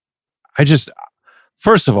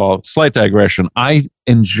 first of all, slight digression, I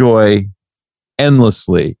enjoy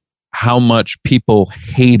endlessly how much people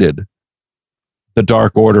hated the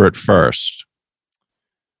Dark Order at first.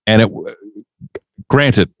 And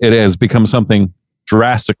granted, it has become something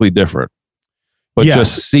drastically different, but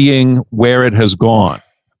just seeing where it has gone.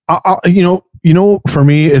 For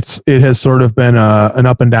me, it has sort of been an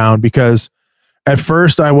up and down, because at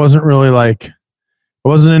first I wasn't really I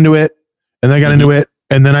wasn't into it, and then I got into it,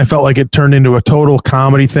 and then I felt like it turned into a total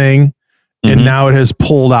comedy thing, and now it has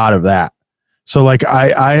pulled out of that. So like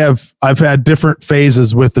I've had different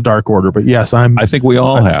phases with the Dark Order, but yes, I think we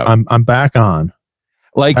all have. I'm back on.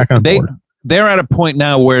 Like they're at a point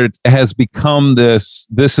now where it has become this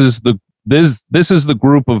is the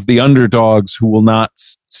group of the underdogs who will not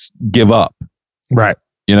give up. Right.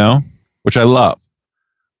 Which I love.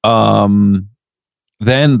 Then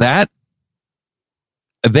their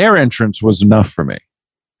entrance was enough for me.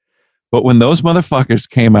 But when those motherfuckers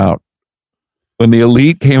came out, when the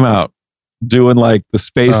Elite came out doing like the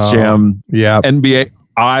Space Jam NBA,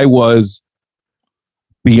 I was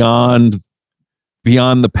beyond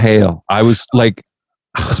the pale. I was like,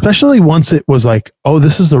 especially once it was like, oh,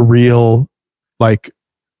 this is a real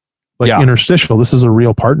interstitial. This is a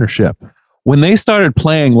real partnership. When they started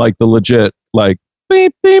playing like the legit like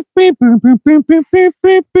beep, beep, beep, beep, beep, beep, beep, beep,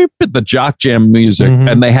 beep, beep, the jock jam music,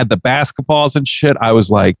 and they had the basketballs and shit, I was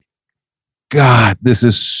like, God, this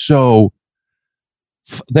is so.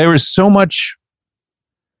 There is so much.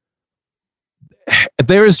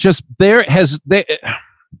 There's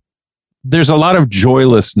a lot of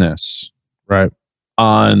joylessness, right,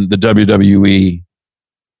 on the WWE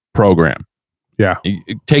program. Yeah,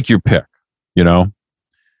 take your pick,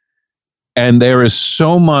 and there is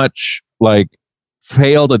so much like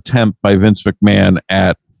failed attempt by Vince McMahon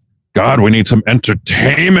at, God, we need some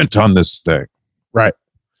entertainment on this thing. Right.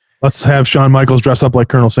 Let's have Shawn Michaels dress up like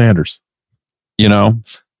Colonel Sanders.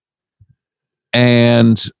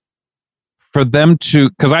 And for them to,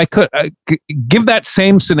 because I could give that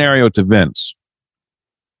same scenario to Vince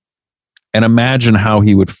and imagine how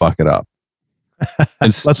he would fuck it up.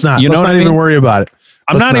 Let's not even worry about it.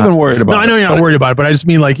 I'm not even worried about it. No, I know you're not worried about it, but I just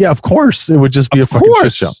mean like, yeah, of course it would just be a fucking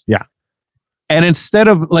shit show. Yeah. And instead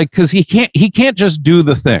of like, because he can't just do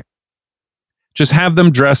the thing. Just have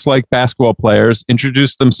them dress like basketball players,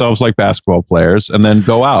 introduce themselves like basketball players, and then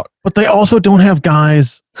go out. But they also don't have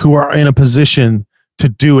guys who are in a position to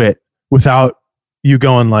do it without you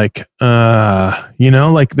going like, like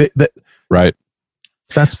right.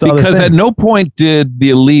 That's the because other thing. At no point did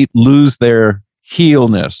the Elite lose their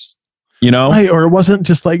heelness, right? Or it wasn't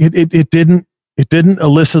just like it didn't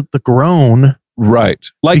elicit the groan, right?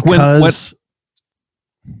 Like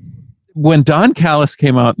when Don Callis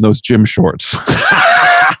came out in those gym shorts.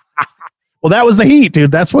 Well, that was the heat,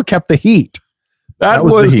 dude. That's what kept the heat. That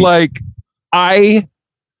was like, I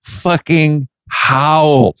fucking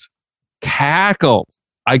howled, cackled.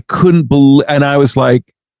 I couldn't believe, and I was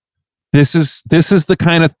like, this is the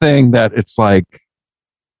kind of thing that it's like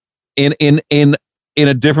in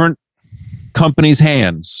a different company's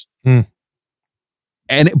hands. But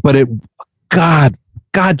God,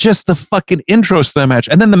 just the fucking intros to that match.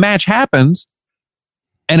 And then the match happens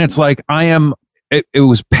and it's like, it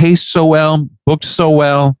was paced so well, booked so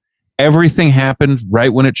well. Everything happened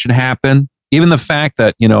right when it should happen. Even the fact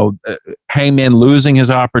that, Hangman losing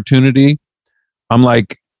his opportunity, I'm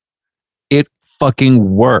like, it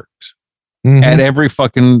fucking worked at every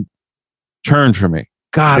fucking turn for me.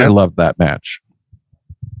 God, I love that match.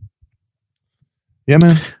 Yeah,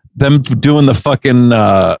 man. Them doing the fucking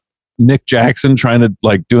Nick Jackson trying to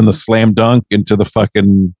like doing the slam dunk into the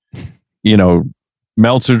fucking,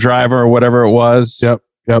 Meltzer driver or whatever it was. Yep.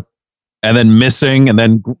 And then missing and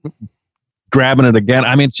then grabbing it again.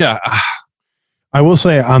 I mean, I will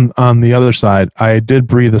say on the other side, I did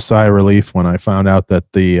breathe a sigh of relief when I found out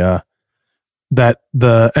that the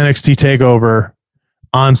NXT takeover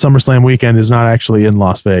on SummerSlam weekend is not actually in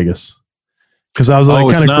Las Vegas. Because I was like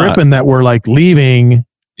kind of gripping that we're like leaving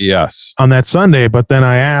on that Sunday, but then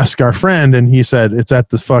I asked our friend and he said it's at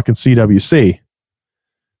the fucking CWC.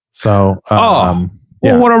 So well,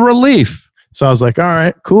 what a relief. So I was like, all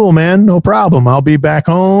right, cool, man, no problem. I'll be back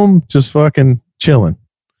home just fucking chilling.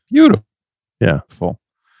 Beautiful. Yeah. Full.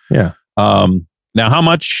 Yeah. Now how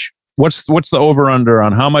much what's the over under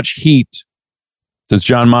on how much heat does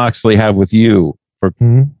Jon Moxley have with you for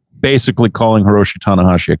basically calling Hiroshi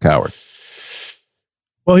Tanahashi a coward?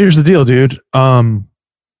 Well, here's the deal, dude.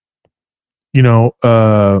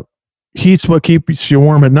 Heat's what keeps you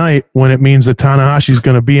warm at night when it means that Tanahashi's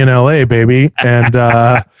going to be in LA, baby.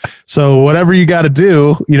 And so whatever you got to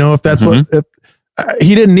do, if that's if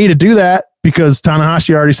he didn't need to do that because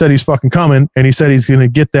Tanahashi already said he's fucking coming and he said he's going to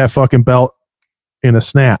get that fucking belt in a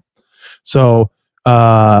snap. So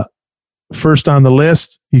first on the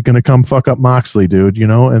list, he's going to come fuck up Moxley, dude,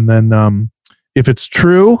 and then if it's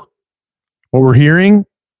true, what we're hearing,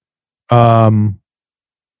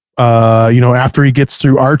 after he gets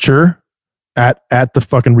through Archer at the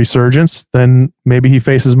fucking Resurgence, then maybe he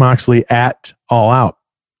faces Moxley at All Out.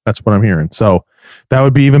 That's what I'm hearing. So that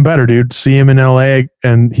would be even better, dude. See him in LA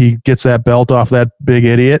and he gets that belt off that big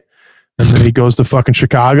idiot. And then he goes to fucking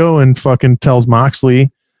Chicago and fucking tells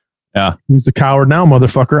Moxley, yeah, who's the coward now,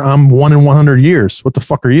 motherfucker? I'm 1 in 100 years. What the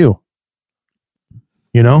fuck are you?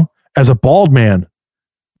 As a bald man,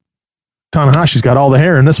 Tanahashi's got all the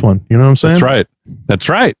hair in this one. You know what I'm saying? That's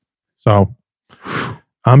right. So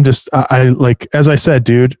I'm just, I like, as I said,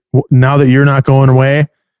 dude, now that you're not going away,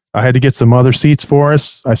 I had to get some other seats for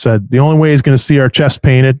us. I said, the only way he's going to see our chest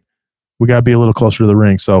painted, we got to be a little closer to the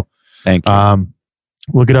ring. So thank you.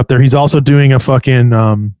 We'll get up there. He's also doing a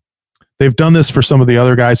fucking, they've done this for some of the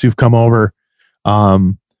other guys who've come over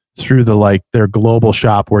through their global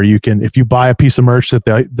shop where you can, if you buy a piece of merch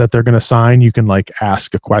that they're going to sign, you can like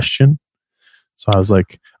ask a question. So I was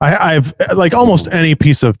like, I've like almost any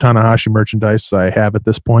piece of Tanahashi merchandise I have at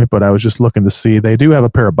this point, but I was just looking to see. They do have a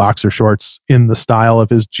pair of boxer shorts in the style of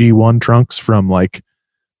his G1 trunks from like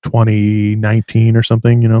 2019 or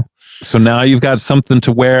something, So now you've got something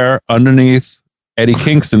to wear underneath Eddie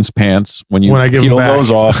Kingston's pants when I peel those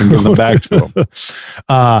off and give them back to him.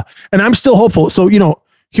 And I'm still hopeful. So,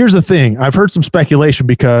 here's the thing. I've heard some speculation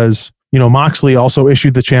because, Moxley also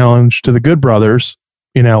issued the challenge to the Good Brothers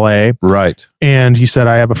in LA. Right. And he said,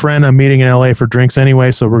 I have a friend I'm meeting in LA for drinks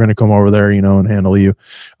anyway, so we're going to come over there, and handle you,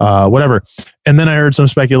 whatever. And then I heard some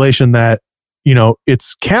speculation that,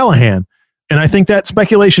 it's Callahan. And I think that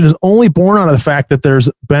speculation is only born out of the fact that there's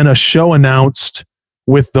been a show announced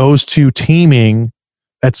with those two teaming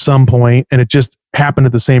at some point, and it just happened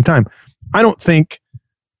at the same time. I don't think,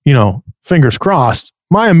 fingers crossed,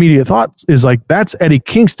 my immediate thought is like, that's Eddie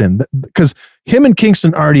Kingston, because him and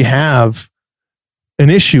Kingston already have an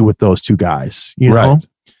issue with those two guys, Right.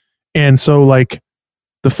 And so like,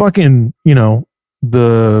 the fucking,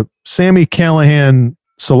 the Sammy Callahan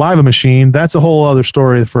saliva machine, that's a whole other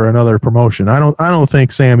story for another promotion. I don't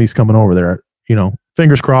think Sammy's coming over there.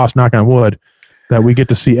 Fingers crossed, knock on wood, that we get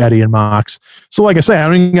to see Eddie and Mox. So like I say, I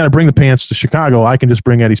don't even got to bring the pants to Chicago. I can just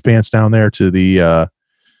bring Eddie's pants down there to the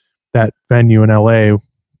that venue in LA,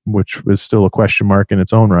 which was still a question mark in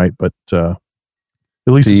its own right, but at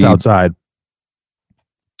least it's outside.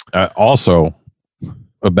 Also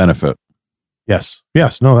a benefit. Yes.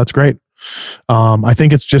 No, that's great. I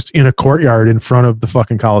think it's just in a courtyard in front of the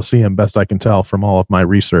fucking Coliseum, best I can tell from all of my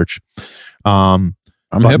research.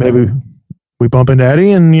 Maybe we bump into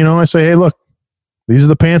Eddie and, I say, hey, look, these are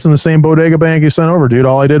the pants in the same bodega bag you sent over, dude.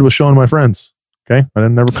 All I did was show them to my friends. Okay. I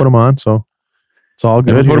didn't never put them on. So it's all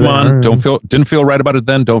good. Never put them on. Didn't feel right about it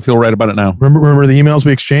then. Don't feel right about it now. Remember the emails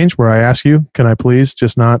we exchanged where I asked you, can I please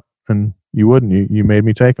just not, and you wouldn't, you made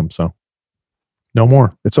me take them. So no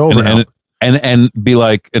more. It's over now. And be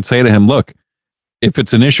like, and say to him, look, if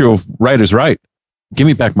it's an issue of right is right, give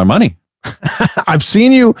me back my money. I've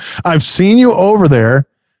seen you over there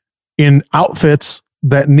in outfits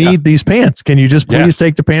that need these pants. Can you just please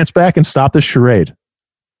take the pants back and stop this charade?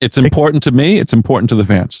 It's important to me. It's important to the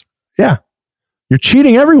fans. Yeah. You're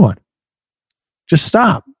cheating everyone. Just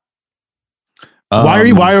stop. Why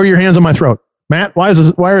are your hands on my throat? Matt, why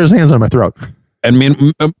are his hands on my throat? And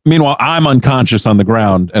meanwhile, I'm unconscious on the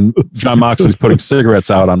ground, and John Moxley's putting cigarettes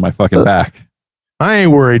out on my fucking back. I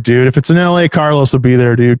ain't worried, dude. If it's in LA, Carlos will be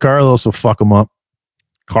there, dude. Carlos will fuck him up.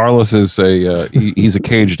 Carlos is he's a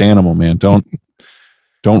caged animal, man. Don't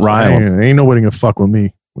rile him. Ain't nobody gonna fuck with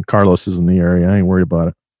me when Carlos is in the area. I ain't worried about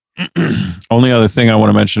it. Only other thing I want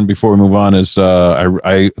to mention before we move on is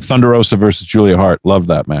Thunder Rosa versus Julia Hart. Love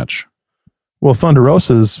that match. Well, Thunder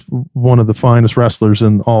Rosa is one of the finest wrestlers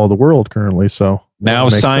in all of the world currently. So now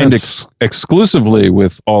signed exclusively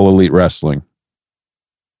with All Elite Wrestling.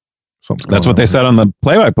 That's what they said on the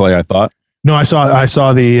play-by-play, I thought. No, I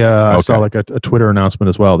saw the I saw like a Twitter announcement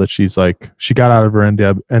as well that she's like, she got out of her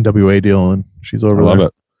NWA deal and she's over there. I love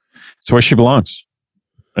it. It's where she belongs.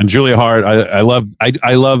 And Julia Hart, I love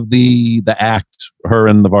the act, her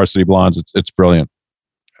and the Varsity Blondes. It's brilliant.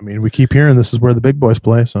 I mean, we keep hearing this is where the big boys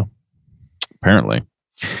play, so apparently.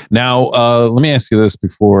 Now, let me ask you this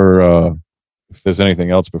before if there's anything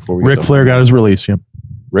else before we Ric Flair got his release, Jim.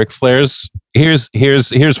 Ric Flair's here's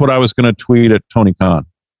what I was going to tweet at Tony Khan.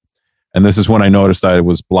 And this is when I noticed I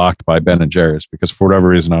was blocked by Ben and Jerry's because for whatever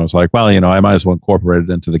reason I was like, well, I might as well incorporate it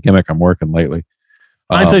into the gimmick I'm working lately.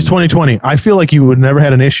 Hindsight's 2020. I feel like you would never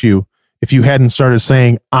had an issue if you hadn't started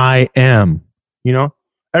saying I am.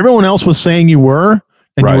 Everyone else was saying you were,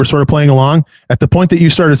 and you were sort of playing along. At the point that you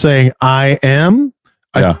started saying I am,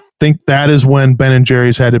 I think that is when Ben and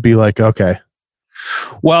Jerry's had to be like, okay.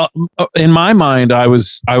 Well, in my mind, I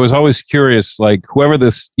was always curious, like whoever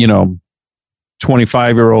this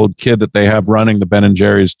 25-year-old kid that they have running the Ben and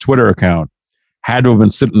Jerry's Twitter account had to have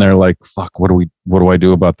been sitting there like, fuck, what do I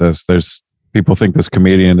do about this? There's people think this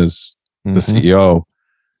comedian is the CEO.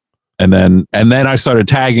 And then I started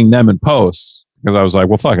tagging them in posts because I was like,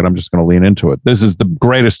 well, fuck it. I'm just going to lean into it. This is the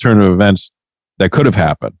greatest turn of events that could have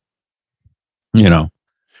happened. Well,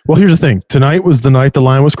 here's the thing. Tonight was the night the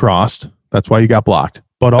line was crossed. That's why you got blocked.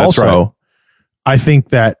 But also, I think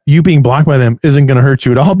that you being blocked by them isn't going to hurt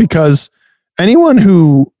you at all because anyone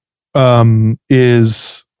who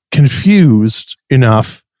is confused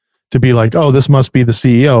enough to be like, oh, this must be the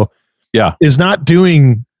CEO, is not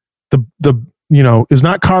doing is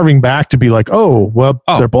not carving back to be like,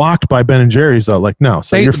 they're blocked by Ben and Jerry's though. Like, no,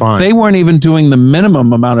 so you're fine. They weren't even doing the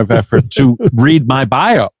minimum amount of effort to read my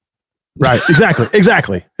bio. Right. Exactly.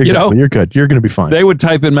 You're good. You're going to be fine. They would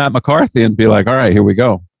type in Matt McCarthy and be like, all right, here we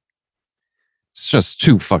go. It's just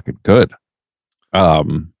too fucking good.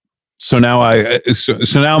 So now I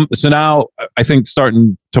think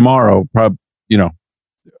starting tomorrow, probably,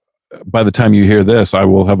 by the time you hear this, I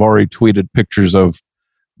will have already tweeted pictures of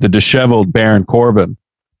the disheveled Baron Corbin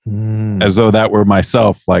as though that were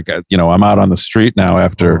myself. Like, I'm out on the street now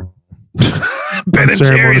after Ben and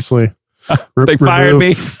Jerry's. They fired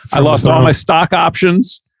me. I lost all my stock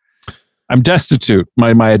options. I'm destitute.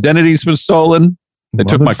 My identity's been stolen. They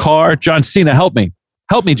took my car. John Cena, help me.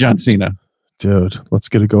 Help me, John Cena. Dude, let's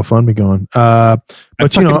get a GoFundMe going.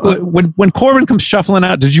 But when Corbin comes shuffling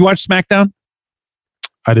out, did you watch SmackDown?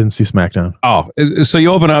 I didn't see SmackDown. Oh, so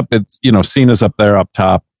you open up, it's, Cena's up there up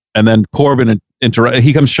top, and then Corbin,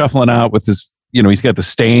 he comes shuffling out with his, he's got the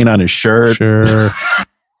stain on his shirt. Sure.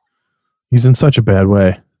 He's in such a bad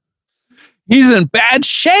way. He's in bad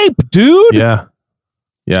shape, dude. Yeah.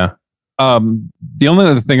 The only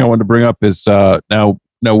other thing I wanted to bring up is now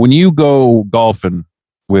when you go golfing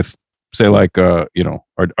with say like our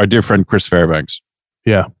dear friend Chris Fairbanks,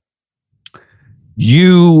 Yeah.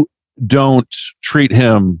 you don't treat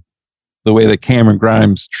him the way that Cameron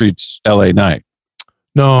Grimes treats L.A. Knight.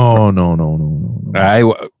 No.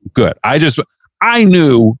 Good. I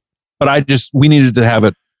knew, but we needed to have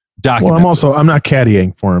it documented. Well, I'm not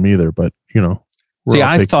caddying for him either, but See,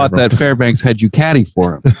 I thought that Fairbanks had you caddy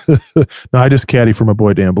for him. No, I just caddy for my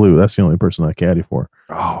boy Dan Blue. That's the only person I caddy for.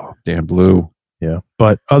 Oh, Dan Blue. Yeah.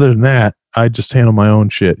 But other than that, I just handle my own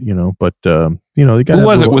shit, but they got. Who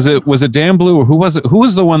was it? Was it Dan Blue, or who was it? Who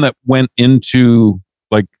was the one that went into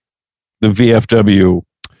like the VFW?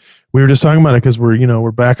 We were just talking about it because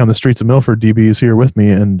we're back on the streets of Milford. DB is here with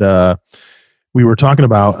me, and we were talking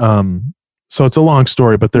about. So it's a long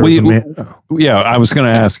story, but there was a man. Yeah, I was going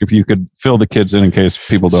to ask if you could fill the kids in case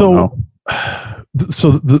people don't know.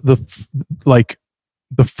 So the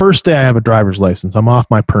first day I have a driver's license, I'm off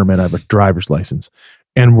my permit. I have a driver's license,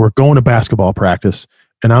 and we're going to basketball practice,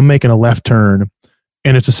 and I'm making a left turn,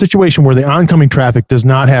 and it's a situation where the oncoming traffic does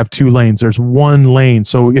not have 2 lanes. There's 1 lane.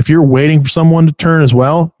 So if you're waiting for someone to turn as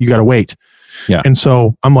well, you got to wait. Yeah. And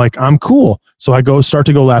so I'm like, I'm cool. So I start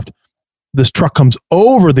to go left. This truck comes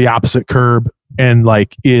over the opposite curb and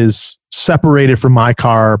like is separated from my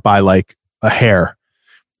car by like a hair.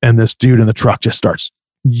 And this dude in the truck just starts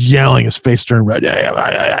yelling, his face turned red.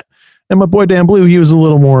 And my boy Dan Blue, he was a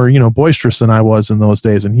little more, boisterous than I was in those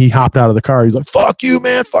days. And he hopped out of the car. He's like, "Fuck you,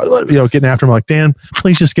 man!" Getting after him. I'm like, "Dan,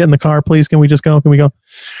 please just get in the car, please. Can we just go? Can we go?"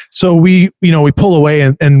 So we pull away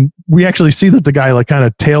and we actually see that the guy like kind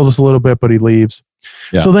of tails us a little bit, but he leaves.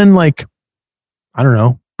 Yeah. So then like, I don't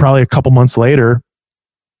know, probably a couple months later,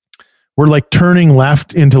 we're like turning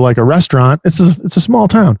left into like a restaurant. It's a small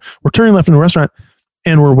town. We're turning left into a restaurant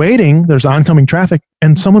and we're waiting. There's oncoming traffic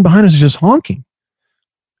and someone behind us is just honking.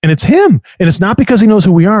 And it's him. And it's not because he knows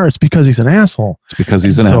who we are. It's because he's an asshole. It's because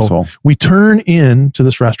he's an asshole. We turn into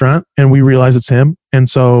this restaurant and we realize it's him. And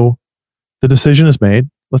so the decision is made.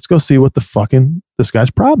 Let's go see what the fucking this guy's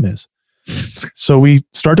problem is. So we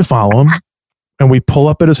start to follow him and we pull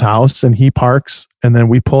up at his house and he parks and then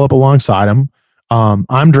we pull up alongside him.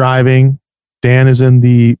 I'm driving. Dan is in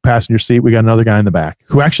the passenger seat. We got another guy in the back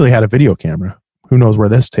who actually had a video camera. Who knows where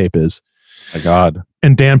this tape is? My God.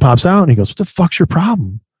 And Dan pops out and he goes, "What the fuck's your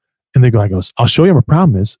problem?" And the guy goes, "I'll show you what my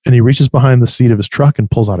problem is." And he reaches behind the seat of his truck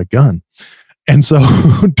and pulls out a gun. And so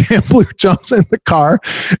Dan Blue jumps in the car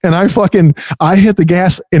and I hit the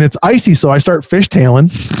gas and it's icy. So I start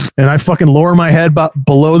fishtailing and I fucking lower my head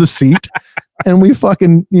below the seat and we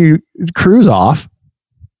cruise off.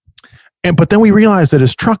 But then we realize that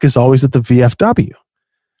his truck is always at the VFW.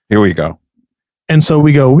 Here we go. And so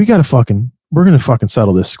we go, we're going to fucking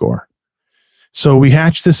settle this score. So we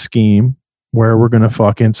hatch this scheme where we're going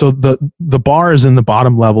to so the bar is in the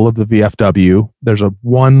bottom level of the VFW. There's a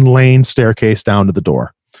 1-lane staircase down to the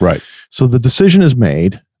door. Right. So the decision is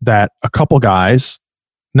made that a couple guys,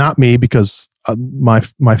 not me, because my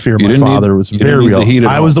fear of my father was very real.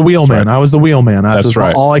 I was the wheelman. Right. I was the wheelman. That's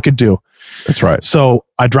right. All I could do. That's right. So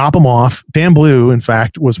I drop him off. Dan Blue, in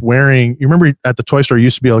fact, was wearing, you remember at the toy store, you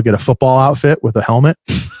used to be able to get a football outfit with a helmet?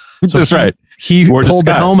 So that's right. He pulled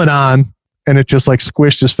the helmet on and it just like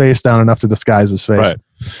squished his face down enough to disguise his face. Right.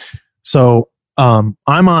 So I'm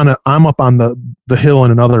up on the hill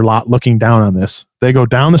in another lot looking down on this. They go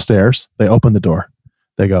down the stairs. They open the door.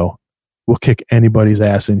 They go, "We'll kick anybody's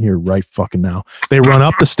ass in here right fucking now." They run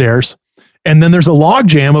up the stairs. And then there's a log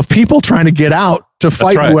jam of people trying to get out to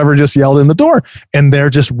fight whoever just yelled in the door. And they're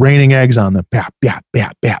just raining eggs on them. Bap, bap,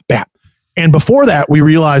 bap, bap, bap. And before that, we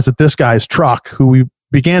realized that this guy's truck, who we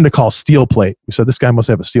began to call Steel Plate. We said, this guy must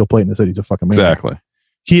have a steel plate in his head. He's a fucking maniac. Exactly.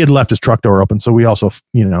 He had left his truck door open. So we also,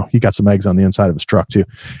 he got some eggs on the inside of his truck too.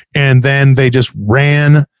 And then they just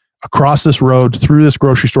ran across this road through this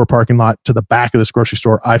grocery store parking lot to the back of this grocery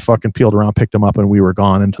store. I fucking peeled around, picked him up, and we were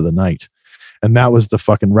gone into the night. And that was the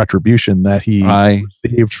fucking retribution that he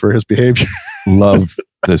received for his behavior. Love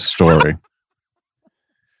this story.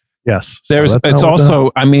 Yes. There's something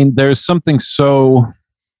so,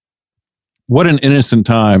 what an innocent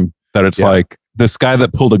time that it's like, this guy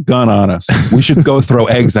that pulled a gun on us, we should go throw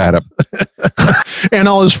eggs at him. And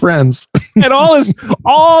all his friends. And all his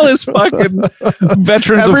fucking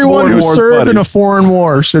veterans. Everyone who served in a foreign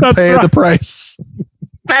war should pay the price.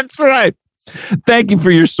 That's right. Thank you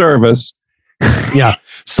for your service. Yeah.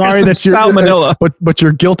 Sorry that you're salmonella. But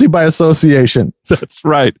you're guilty by association. That's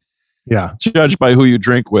right. Yeah. Judged by who you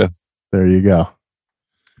drink with. There you go.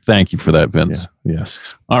 Thank you for that, Vince. Yeah.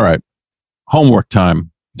 Yes. All right. Homework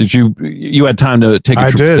time. Did you had time to take a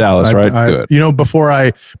trip to Dallas, right? Good. Before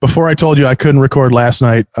I told you I couldn't record last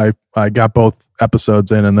night, I got both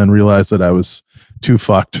episodes in and then realized that I was too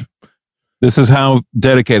fucked This is how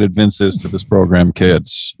dedicated Vince is to this program,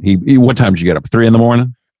 kids. He what time did you get up? 3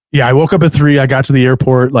 a.m? Yeah, I woke up at 3. I got to the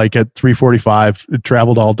airport like at 3:45.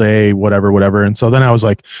 Traveled all day, whatever. And so then I was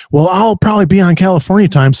like, well, I'll probably be on California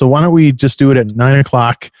time. So why don't we just do it at 9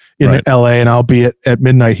 o'clock in LA, and I'll be at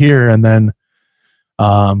midnight here. And then,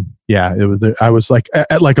 it was. I was like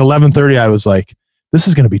at like 11:30. I was like, this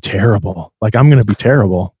is going to be terrible. Like I'm going to be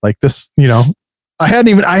terrible. Like this, I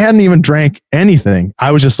hadn't even drank anything.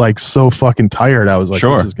 I was just like so fucking tired. I was like,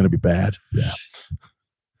 This is going to be bad. Yeah.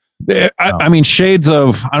 I mean, shades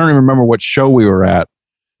of, I don't even remember what show we were at,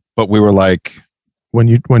 but we were like,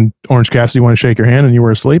 when Orange Cassidy wanted to shake your hand and you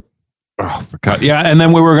were asleep. Oh, for God. Yeah. And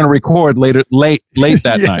then we were going to record late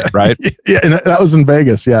that night. Right. Yeah. And that was in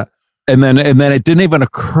Vegas. Yeah. And then it didn't even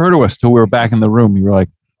occur to us till we were back in the room. You were like,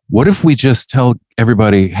 what if we just tell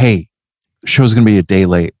everybody, hey, the show's going to be a day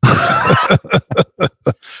late.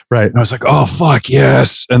 Right. And I was like, oh, fuck,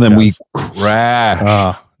 yes. And then we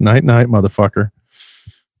crashed. Night, motherfucker.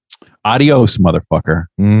 Adios, motherfucker.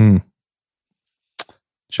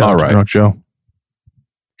 All right. Drunk Joe.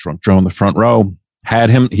 Drunk Joe in the front row. Had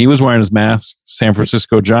him. He was wearing his mask. San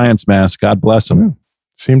Francisco Giants mask. God bless him.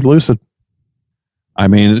 Seemed lucid. I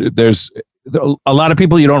mean, there's a lot of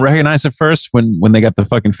people you don't recognize at first when they got the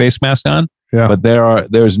fucking face mask on. Yeah. But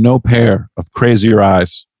there's no pair of crazier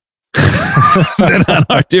eyes than on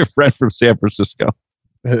our dear friend from San Francisco.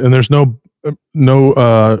 And there's no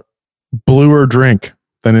bluer drink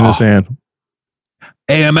than in his hand.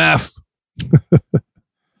 AMF.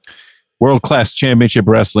 World Class Championship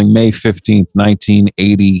Wrestling, May 15th,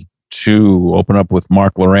 1982. Open up with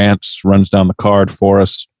Mark Lawrence, runs down the card for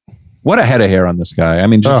us. What a head of hair on this guy. I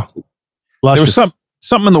mean, just there was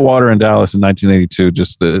something in the water in Dallas in 1982.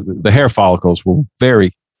 Just the hair follicles were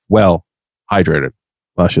very well hydrated.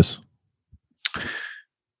 Luscious.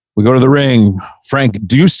 We go to the ring. Frank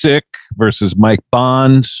Dusek versus Mike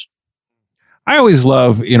Bond. I always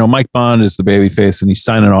love, Mike Bond is the babyface and he's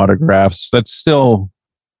signing autographs. That's still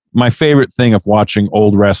my favorite thing of watching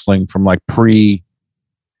old wrestling from like it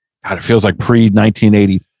feels like pre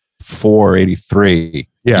 1984, 83.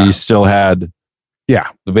 Yeah. You still had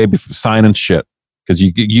the baby signing shit because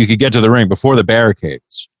you could get to the ring before the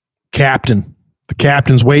barricades. The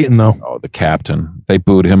captain's waiting though. Oh, the captain. They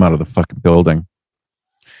booed him out of the fucking building.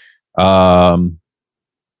 Also,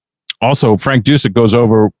 Frank Dusek goes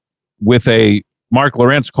over with Mark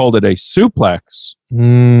Lawrence called it a suplex.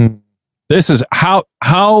 This is how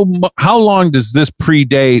long does this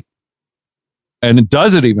predate? And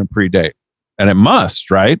does it even predate? And it must,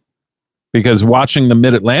 right? Because watching the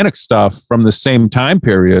Mid-Atlantic stuff from the same time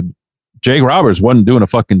period, Jake Roberts wasn't doing a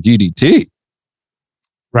fucking DDT.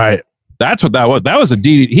 Right. That's what that was. That was a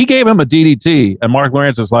DDT. He gave him a DDT, and Mark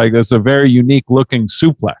Lawrence is like, that's a very unique looking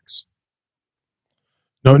suplex.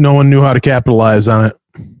 No one knew how to capitalize on it.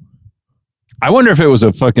 I wonder if it was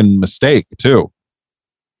a fucking mistake, too.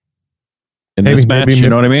 In this match, you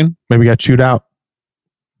know what I mean? Maybe got chewed out.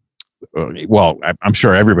 Well, I'm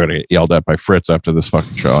sure everybody yelled at by Fritz after this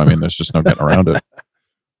fucking show. I mean, there's just no getting around it.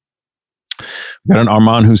 We got an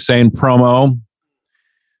Arman Hussein promo.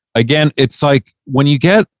 Again, it's like when you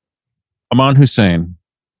get Arman Hussein,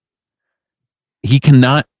 he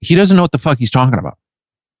doesn't know what the fuck he's talking about.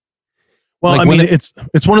 Well, like, I mean, it's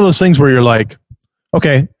one of those things where you're like,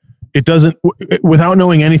 okay, it doesn't, without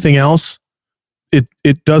knowing anything else, it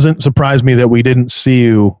doesn't surprise me that we didn't see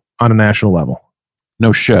you on a national level.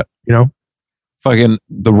 No shit. Fucking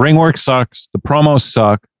the ring work sucks. The promos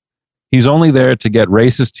suck. He's only there to get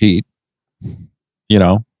racist heat.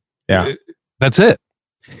 Yeah. That's it.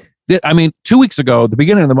 I mean, 2 weeks ago, the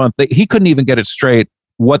beginning of the month, he couldn't even get it straight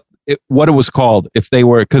what it was called if they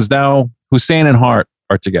were, because now Hussein and Hart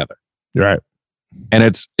are together. Right.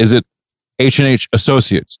 And is it H&H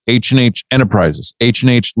Associates, H&H Enterprises,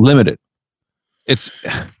 H&H Limited?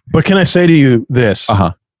 But can I say to you this?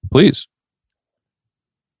 Please.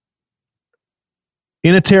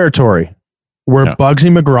 In a territory where Bugsy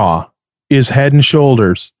McGraw is head and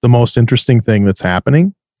shoulders the most interesting thing that's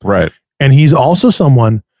happening. Right. And he's also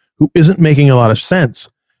someone who isn't making a lot of sense,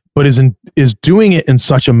 but is doing it in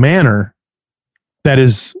such a manner that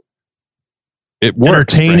is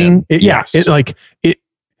entertaining.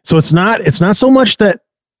 So it's not so much that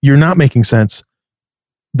you're not making sense,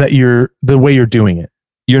 that you're the way you're doing it.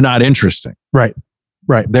 You're not interesting. Right.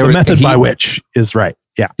 The method by which is right.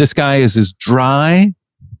 Yeah. This guy is as dry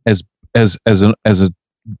as a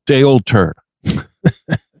day old turd.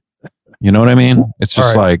 You know what I mean? It's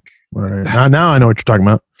just like. All right. Now I know what you're talking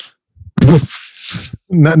about.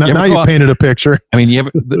 Now you painted a picture. I mean,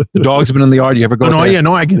 the dog's been in the yard. You ever go? I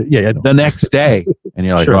get it. Yeah. The next day, and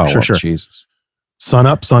you're like, sure. Jesus. Sun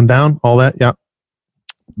up, sun down, all that. Yeah.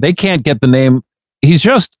 They can't get the name. He's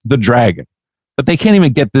just the Dragon, but they can't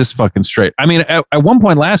even get this fucking straight. I mean, at one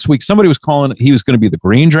point last week, somebody was calling he was going to be the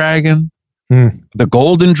Green Dragon, the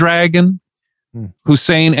Golden Dragon.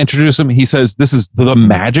 Hussein introduced him. He says, "This is the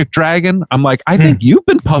Magic Dragon." I'm like, I think you've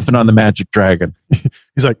been puffing on the Magic Dragon.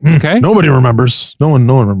 He's like, okay. Nobody remembers. No one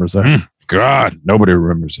remembers that. God, nobody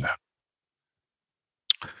remembers that.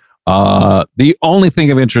 The only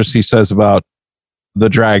thing of interest he says about the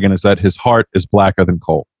Dragon is that his heart is blacker than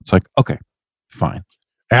coal. It's like, okay, fine.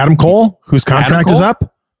 Adam Cole, whose contract is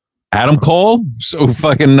up. Adam Cole. So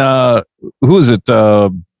fucking who is it?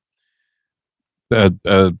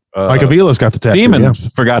 Mike Avila's got the tattoo. Demon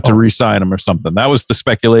forgot to re-sign him or something. That was the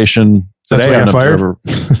speculation today on Observer.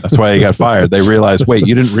 That's why he got fired. They realized, wait,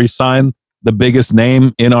 you didn't re-sign the biggest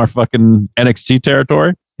name in our fucking NXT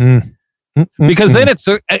territory? Because then it's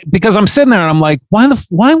because I'm sitting there and I'm like,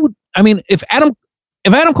 why would I mean if Adam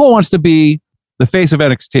Cole wants to be the face of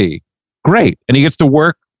NXT, great, and he gets to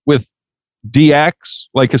work with DX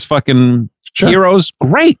like his fucking heroes,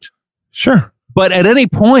 great, sure. But at any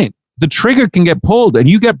point, the trigger can get pulled and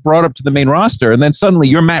you get brought up to the main roster and then suddenly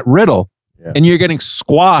you're Matt Riddle and you're getting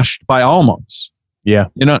squashed by Almost. Yeah.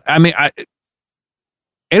 You know, I mean, it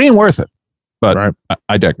ain't worth it, but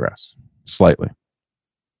I digress slightly.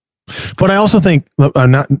 But I also think,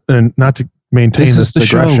 not to maintain this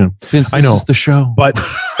digression. Vince, I know this is the show. But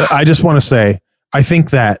I just want to say, I think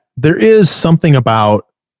that there is something about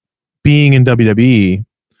being in WWE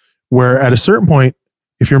where at a certain point,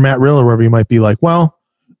 if you're Matt Riddle or wherever, you might be like, well,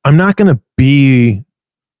 I'm not going to be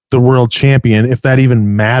the world champion if that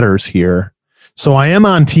even matters here. So I am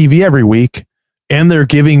on TV every week and they're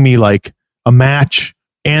giving me like a match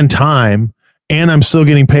and time and I'm still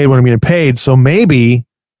getting paid when I'm getting paid. So maybe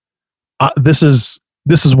this is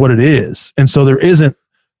what it is. And so there isn't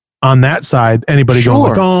on that side anybody going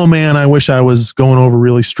like, oh man, I wish I was going over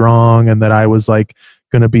really strong and that I was like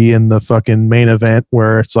going to be in the fucking main event,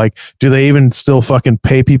 where it's like, do they even still fucking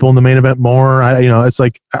pay people in the main event more? It's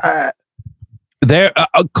like there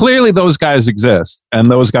clearly those guys exist, and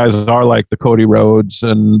those guys are like the Cody Rhodes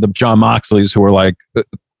and the John Moxleys who are like,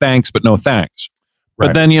 thanks but no thanks. Right.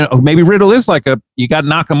 But then maybe Riddle is like you got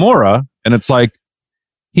Nakamura, and it's like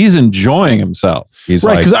he's enjoying himself. He's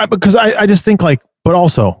right, like, because I just think like, but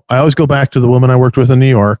also I always go back to the woman I worked with in New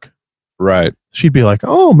York. Right, she'd be like,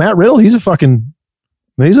 oh, Matt Riddle, he's a fucking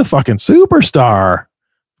superstar.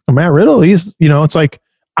 Matt Riddle, he's, it's like,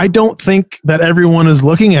 I don't think that everyone is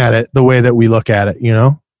looking at it the way that we look at it,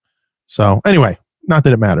 So anyway, not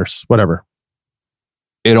that it matters, whatever.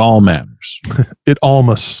 It all matters. It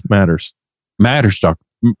almost matters. Matters,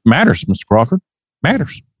 Mr. Crawford.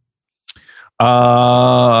 Matters.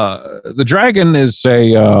 The Dragon is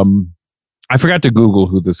I forgot to Google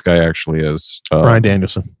who this guy actually is. Bryan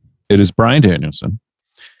Danielson. It is Bryan Danielson,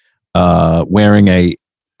 wearing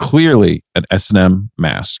clearly an S&M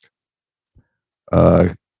mask.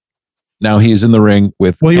 Now he's in the ring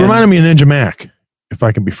with. Well, he reminded me of Ninja Mac, if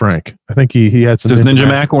I can be frank. I think he had some. Does Ninja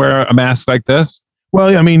Mac wear a mask like this?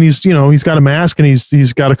 Well, I mean, he's got a mask and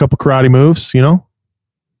he's got a couple karate moves.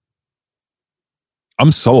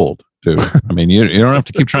 I'm sold, dude. I mean, you don't have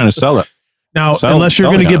to keep trying to sell it. Now, unless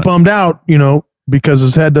you're going to get bummed out, because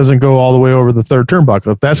his head doesn't go all the way over the third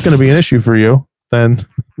turnbuckle. If that's going to be an issue for you, then.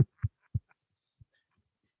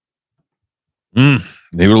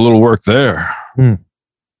 Maybe a little work there.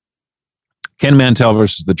 Ken Mantell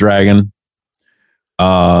versus the Dragon.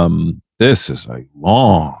 This is a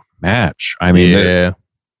long match. I mean,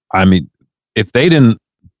 if they didn't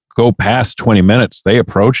go past 20 minutes, they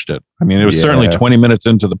approached it. I mean, it was certainly 20 minutes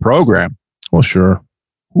into the program. Well, sure.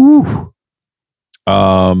 Woo.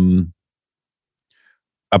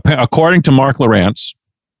 According to Mark Lawrence,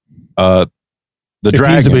 the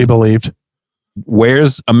Dragon, he's to be believed,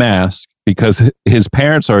 wears a mask because his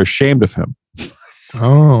parents are ashamed of him.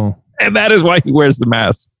 Oh. And that is why he wears the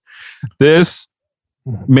mask. This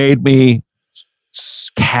made me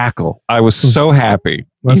cackle. I was so happy.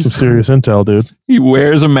 That's some serious intel, dude. He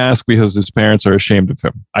wears a mask because his parents are ashamed of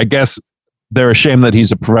him. I guess they're ashamed that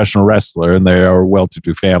he's a professional wrestler and they are a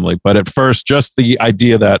well-to-do family. But at first, just the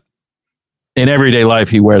idea that in everyday life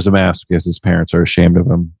he wears a mask because his parents are ashamed of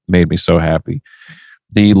him made me so happy.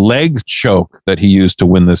 The leg choke that he used to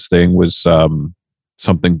win this thing was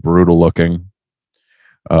something brutal looking.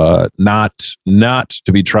 Not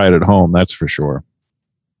to be tried at home, that's for sure.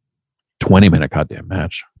 20-minute goddamn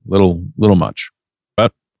match. Little much.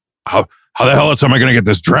 But how the hell else am I going to get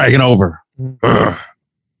this Dragon over? Ugh.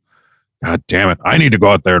 God damn it. I need to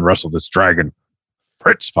go out there and wrestle this Dragon.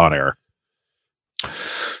 Fritz von Erich.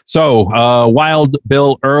 So, Wild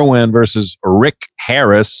Bill Irwin versus Rick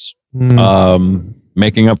Harris.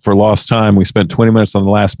 Making up for lost time. We spent 20 minutes on the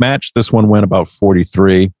last match. This one went about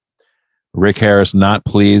 43. Rick Harris not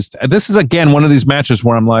pleased. This is, again, one of these matches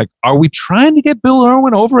where I'm like, are we trying to get Bill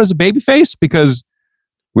Irwin over as a babyface? Because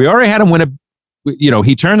we already had him win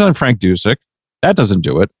he turns on Frank Dusek. That doesn't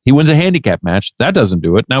do it. He wins a handicap match. That doesn't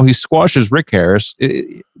do it. Now he squashes Rick Harris.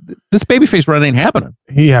 This babyface run ain't happening.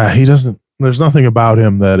 Yeah, he doesn't. There's nothing about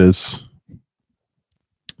him that is...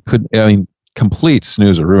 complete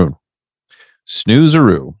snooze-a-roo.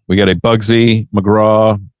 Snooze-a-roo. We got a Bugsy,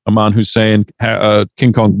 McGraw, Aman Hussein,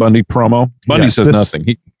 King Kong Bundy promo. Bundy says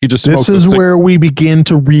nothing. He just smokes. This is where we begin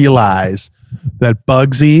to realize that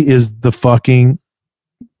Bugsy is the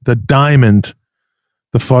diamond,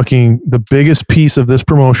 the biggest piece of this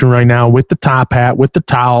promotion right now, with the top hat, with the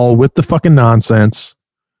towel, with the fucking nonsense.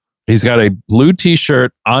 He's got a blue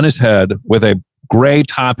t-shirt on his head with a gray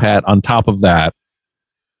top hat on top of that.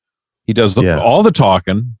 He does all the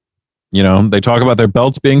talking. They talk about their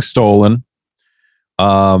belts being stolen.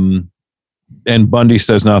 And Bundy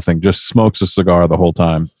says nothing, just smokes a cigar the whole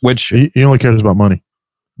time, which he only cares about money.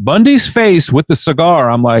 Bundy's face with the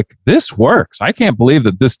cigar, I'm like, this works. I can't believe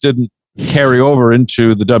that this didn't carry over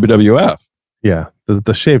into the WWF. Yeah,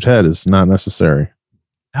 the shaved head is not necessary.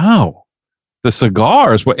 No, the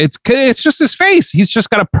cigar is it's just his face. He's just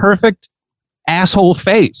got a perfect asshole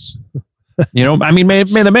face. May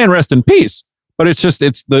the man rest in peace. But it's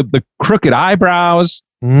the crooked eyebrows,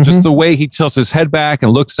 just the way he tilts his head back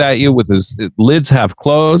and looks at you with his lids half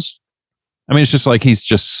closed. It's just like he's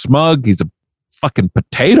just smug. He's a fucking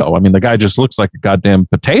potato. The guy just looks like a goddamn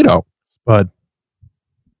potato. But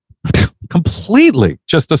completely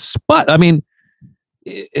just a spud. The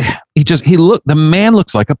man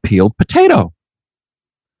looks like a peeled potato.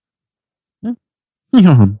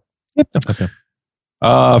 Okay.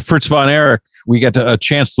 Fritz von Erich, we get a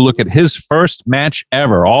chance to look at his first match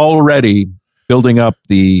ever, already building up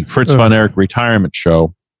the Fritz von Erich retirement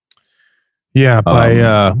show. Yeah,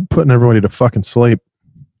 by putting everybody to fucking sleep.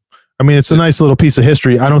 It's a nice little piece of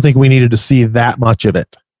history. I don't think we needed to see that much of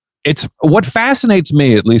it. It's what fascinates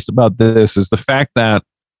me, at least, about this is the fact that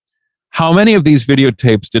how many of these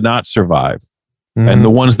videotapes did not survive, and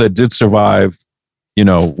the ones that did survive,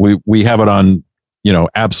 we have it on,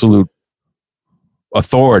 absolute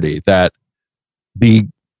authority that the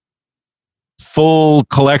full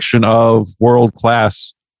collection of world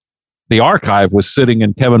class, the archive was sitting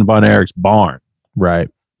in Kevin Von Erich's barn. Right.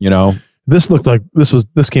 This looked like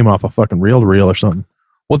this came off a fucking reel to reel or something.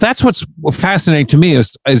 Well, that's what's fascinating to me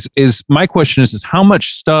is my question is how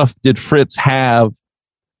much stuff did Fritz have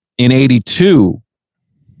in 82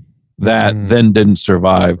 that then didn't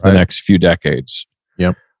survive the next few decades?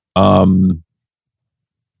 Yep.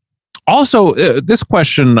 Also, this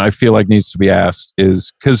question I feel like needs to be asked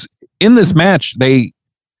is because in this match, he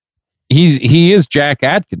is Jack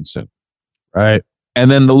Atkinson. Right. And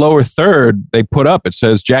then the lower third they put up, it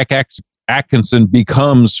says Jack Atkinson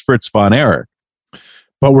becomes Fritz von Erich.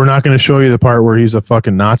 But we're not going to show you the part where he's a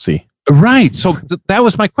fucking Nazi. Right. So that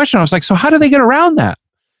was my question. I was like, so how do they get around that?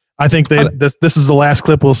 I think this is the last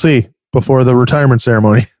clip we'll see before the retirement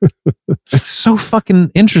ceremony. It's so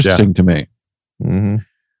fucking interesting to me. Mm-hmm.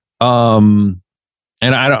 And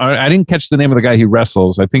I didn't catch the name of the guy he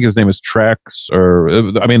wrestles. I think his name is Trex,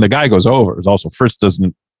 the guy goes over. It's also Fritz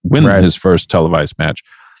doesn't win his first televised match.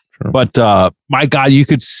 Sure. But my God, you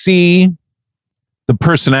could see the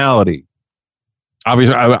personality.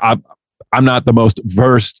 Obviously, I'm not the most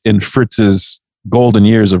versed in Fritz's golden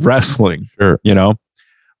years of wrestling,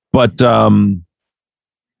 but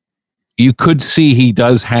you could see he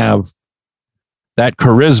does have that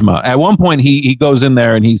charisma. At one point, he goes in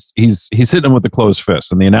there and he's hitting him with the closed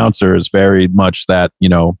fist, and the announcer is very much that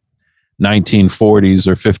 1940s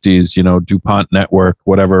or 50s DuPont network,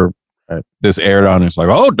 whatever this aired on. It's like,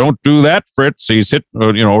 oh, don't do that, Fritz. He's hit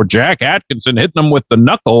or Jack Atkinson hitting him with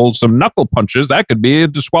the some knuckle punches. That could be a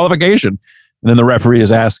disqualification. And then the referee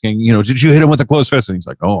is asking, did you hit him with the closed fist? And he's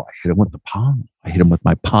like, oh, I hit him with the palm. I hit him with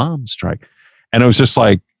my palm strike. And it was just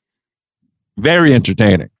like very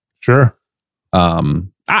entertaining. Sure.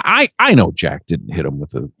 I know Jack didn't hit him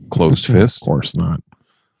with a closed fist. Of course not.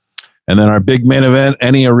 And then our big main event,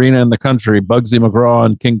 any arena in the country, Bugsy McGraw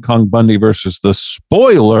and King Kong Bundy versus the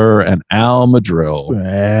Spoiler and Al Madrill.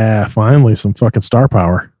 Yeah, finally some fucking star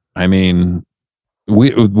power.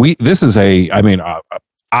 This is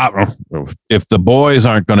if the boys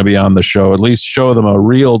aren't going to be on the show, at least show them a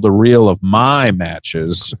reel-to-reel of my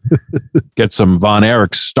matches. Get some Von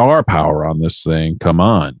Erich star power on this thing. Come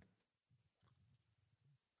on.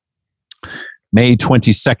 May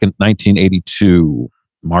 22nd, 1982.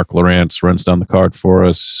 Mark Lawrence runs down the card for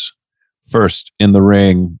us. First in the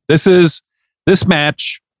ring. This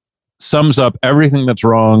match sums up everything that's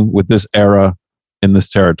wrong with this era in this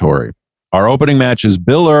territory. Our opening match is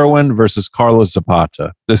Bill Irwin versus Carlos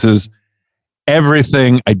Zapata. This is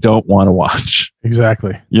everything I don't want to watch.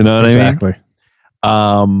 Exactly. You know what exactly.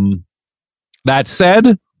 I mean? That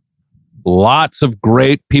said, lots of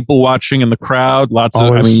great people watching in the crowd. Lots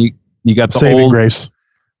Always. of, I mean, you got the Saving old, grace.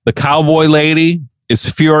 the cowboy lady is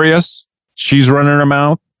furious. She's running her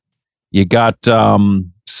mouth. You got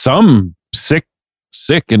some sick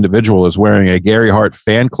individual is wearing a Gary Hart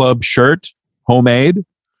fan club shirt, homemade.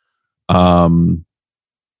 Always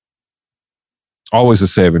a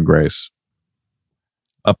saving grace.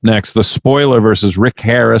 Up next, the Spoiler versus Rick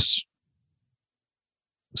Harris.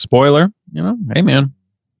 Spoiler, hey man.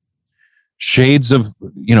 Shades of,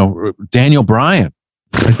 Daniel Bryan.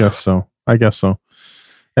 I guess so.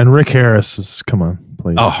 And Rick Harris is, come on,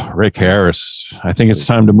 please. Oh, Rick Harris. I think it's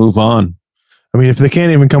time to move on. I mean, if they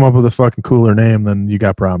can't even come up with a fucking cooler name, then you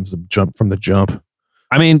got problems to jump from the jump.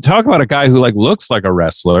 I mean, talk about a guy who looks like a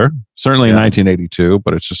wrestler, certainly in 1982,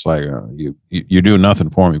 but it's just like, you do nothing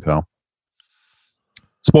for me, pal.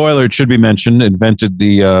 Spoiler, it should be mentioned, invented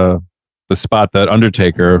the spot that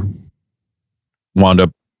Undertaker wound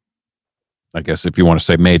up, I guess if you want to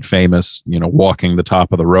say made famous, walking the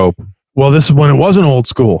top of the rope. Well, this is when it wasn't old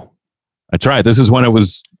school. That's right. This is when it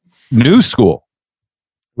was new school.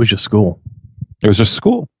 It was just school. It was just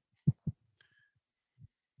school.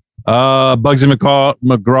 Bugsy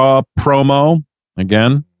McGraw promo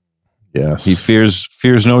again. Yes. He fears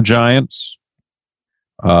no giants.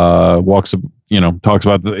 Walks, talks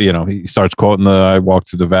about he starts quoting I walk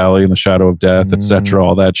through the valley in the shadow of death, etc.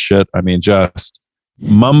 All that shit. I mean, just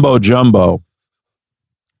mumbo jumbo.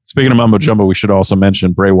 Speaking of mumbo jumbo, we should also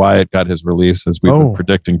mention Bray Wyatt got his release, as we've been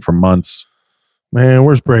predicting for months. Man,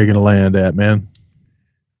 where's Bray going to land at, man?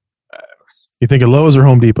 You think of Lowe's or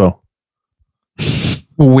Home Depot?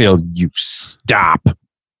 Will you stop?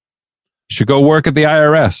 Should go work at the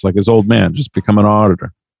IRS like his old man, just become an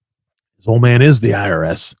auditor. His old man is the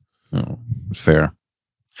IRS. Oh, fair.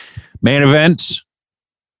 Main event,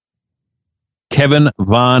 Kevin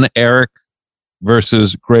Von Erich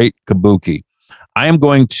versus Great Kabuki. I am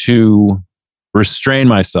going to restrain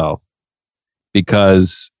myself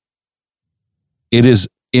because it is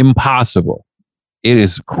impossible. It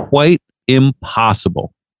is quite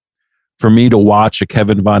impossible for me to watch a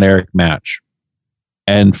Kevin Von Erich match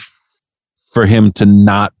and for him to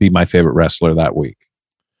not be my favorite wrestler that week.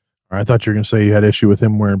 I thought you were going to say you had issue with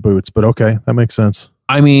him wearing boots, but okay, that makes sense.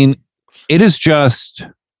 I mean, it is just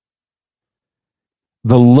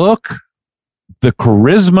the look, the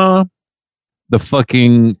charisma, the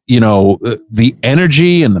fucking, the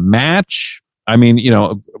energy in the match. I mean,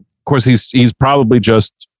 of course, he's probably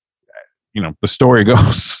just, the story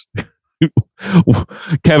goes,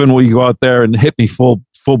 Kevin, will you go out there and hit me full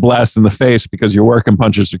blast in the face because your working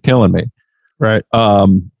punches are killing me? Right.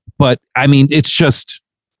 But I mean, it's just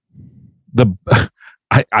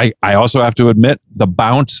I also have to admit the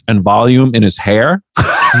bounce and volume in his hair.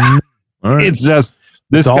 Right. It's just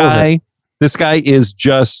this guy is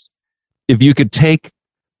just, if you could take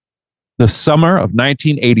the summer of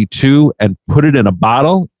 1982 and put it in a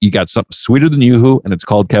bottle, you got something sweeter than Yoo-Hoo, and it's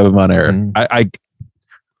called Kevin Von Erich.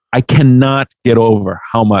 I cannot get over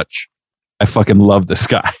how much I fucking love this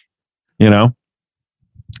guy. There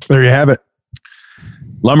you have it.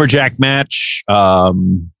 Lumberjack match.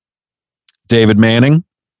 David Manning,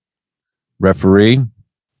 referee,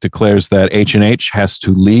 declares that H&H has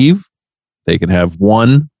to leave. They can have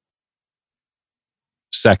 1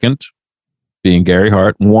 second, being Gary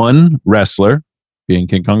Hart, 1 wrestler, being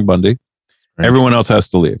King Kong Bundy. Right. Everyone else has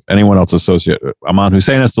to leave. Anyone else associated. Aman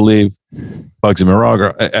Hussein has to leave. Bugsy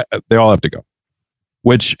Maraga, they all have to go.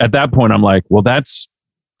 Which at that point, I'm like, well, that's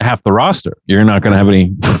half the roster. You're not going to have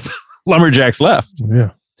any Lumberjacks left. Yeah.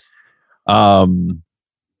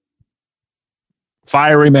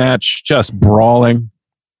 Fiery match, just brawling.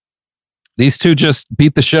 These two just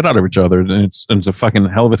beat the shit out of each other, and it's a fucking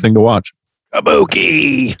hell of a thing to watch.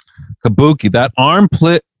 Kabuki, that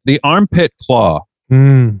the armpit claw.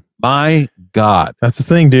 My God. That's the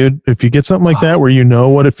thing, dude. If you get something like that where you know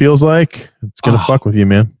what it feels like, it's going to fuck with you,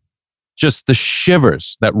 man. Just the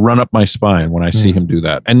shivers that run up my spine when I see him do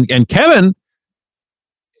that. And Kevin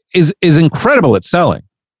is incredible at selling.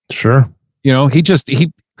 Sure.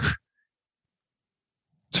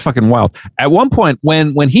 It's fucking wild. At one point,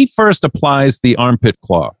 when he first applies the armpit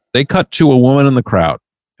claw, they cut to a woman in the crowd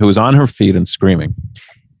who was on her feet and screaming.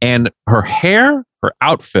 And her hair, her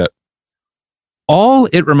outfit, all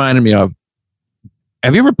it reminded me of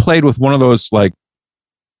have you ever played with one of those, like,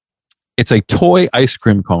 it's a toy ice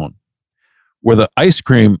cream cone where the ice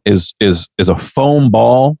cream is a foam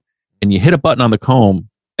ball, and you hit a button on the cone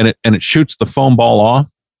and it shoots the foam ball off?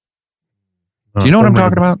 Do you know what I'm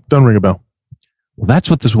talking about? Don't ring a bell. Well, that's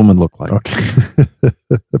what this woman looked like. Okay.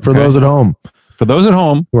 For those at home. For those at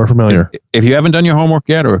home who are familiar. If you haven't done your homework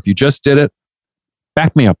yet, or if you just did it,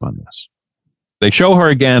 back me up on this. They show her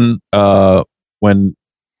again when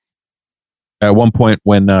at one point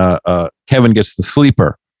when Kevin gets the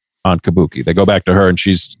sleeper on Kabuki. They go back to her, and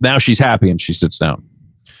she's happy, and she sits down.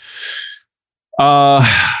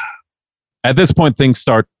 At this point, things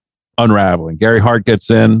start unraveling. Gary Hart gets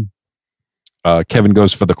in. Kevin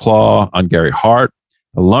goes for the claw on Gary Hart.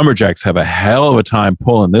 The Lumberjacks have a hell of a time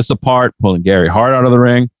pulling this apart, pulling Gary Hart out of the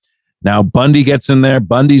ring. Now Bundy gets in there.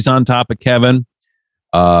 Bundy's on top of Kevin.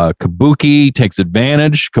 Kabuki takes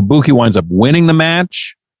advantage. Kabuki winds up winning the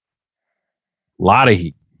match. A lot of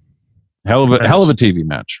heat. Hell of a TV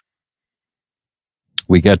match.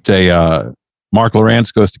 We get Mark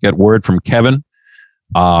Lawrence goes to get word from Kevin.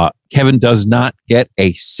 Kevin does not get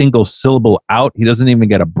a single syllable out. He doesn't even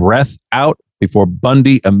get a breath out before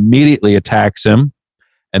Bundy immediately attacks him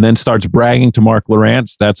and then starts bragging to Mark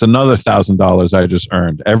Lawrence. That's another $1,000 I just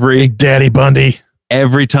earned. Daddy Bundy.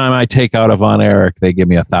 Every time I take out a Von Erich, they give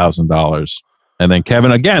me $1,000. And then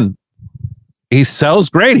Kevin, again, he sells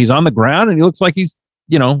great. He's on the ground and he looks like he's,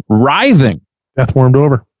 writhing. Death warmed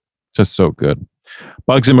over. Just so good.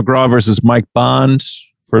 Bugsy McGraw versus Mike Bond.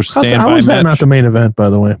 First standby match. How was that not the main event, by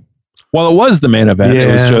the way? Well, it was the main event. Yeah,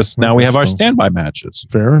 it was just now we have our standby matches.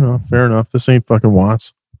 Fair enough. This ain't fucking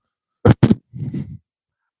Watts.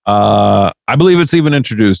 I believe it's even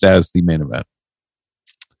introduced as the main event.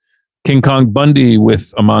 King Kong Bundy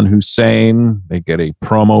with Aman Hussein. They get a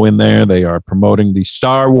promo in there. They are promoting the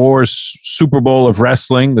Star Wars Super Bowl of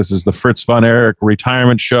Wrestling. This is the Fritz Von Erich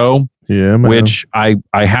retirement show. Yeah, man. Which I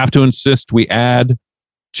have to insist we add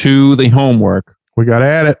to the homework. We got to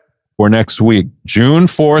add it. For next week. June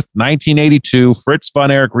 4th, 1982, Fritz Von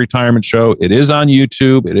Erich retirement show. It is on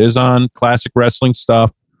YouTube. It is on Classic Wrestling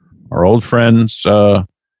Stuff, our old friend's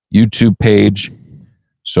YouTube page.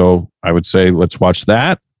 So I would say let's watch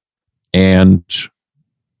that. And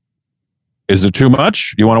is it too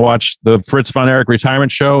much? You want to watch the Fritz Von Erich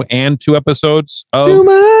retirement show and 2 episodes of... Too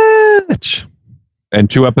much! And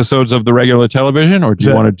 2 episodes of the regular television? Or do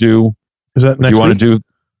you want to do... Is that next week? Do you want to do...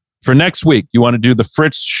 For next week, you want to do the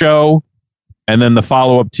Fritz show and then the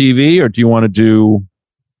follow-up TV, or do you want to do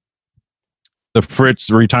the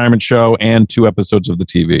Fritz retirement show and 2 episodes of the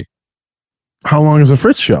TV? How long is the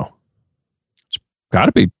Fritz show? It's got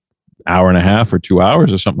to be an hour and a half or 2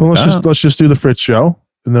 hours or something. Well, like let's just do the Fritz show,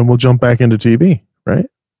 and then we'll jump back into TV, right?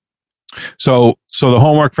 So the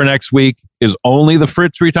homework for next week is only the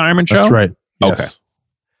Fritz retirement show? That's right. Yes. Okay.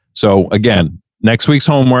 So again, next week's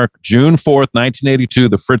homework, June 4th, 1982,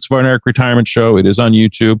 the Fritz Von Erich retirement show. It is on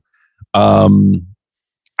YouTube. The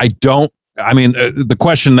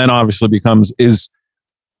question then obviously becomes,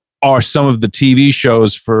 are some of the TV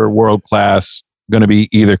shows for World Class going to be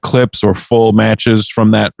either clips or full matches from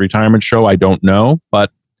that retirement show? I don't know,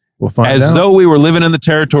 but we'll find out. As though we were living in the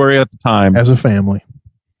territory at the time. As a family.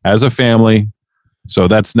 So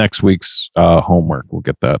that's next week's homework. We'll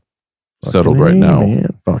get that settled right now.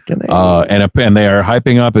 Man, fucking and they are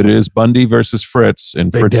hyping up. It is Bundy versus Fritz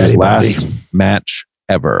in Big Fritz's Daddy last Bundy. match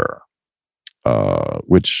ever,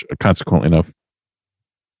 which consequently enough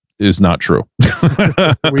is not true.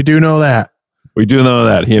 We do know that. We do know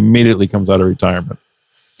that. He immediately comes out of retirement.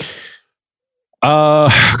 Go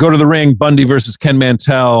to the ring. Bundy versus Ken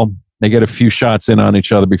Mantell. They get a few shots in on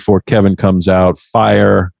each other before Kevin comes out.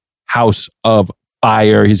 House of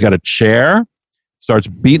Fire. He's got a chair. Starts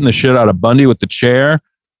beating the shit out of Bundy with the chair.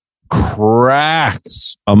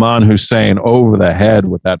 Cracks Aman Hussein over the head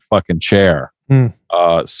with that fucking chair.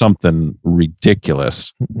 Something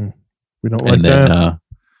ridiculous. We don't like and then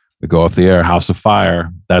we go off the air. House of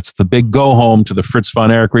Fire. That's the big go home to the Fritz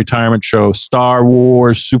Von Erich retirement show. Star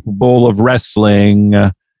Wars Super Bowl of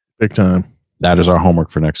Wrestling. Big time. That is our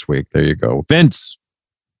homework for next week. There you go. Vince,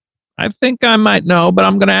 I think I might know, but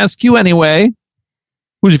I'm going to ask you anyway.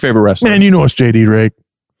 Who's your favorite wrestler? Man, you know it's JD Drake.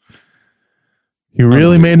 He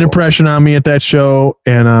really made an impression on me at that show,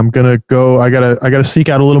 and I'm gonna go. I gotta seek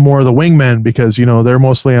out a little more of the wingmen because they're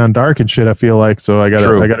mostly on Dark and shit. I feel like so. I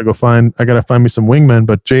gotta find me some wingmen.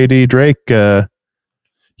 But JD Drake,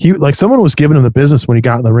 he like someone was giving him the business when he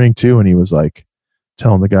got in the ring too, and he was like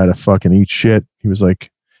telling the guy to fucking eat shit. He was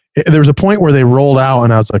like, there was a point where they rolled out,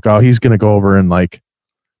 and I was like, oh, he's gonna go over and like,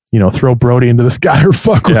 throw Brody into this guy or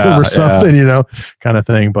fuck with him or something, kind of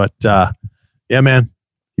thing. But yeah, man.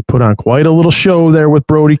 You put on quite a little show there with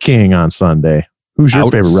Brody King on Sunday. Who's your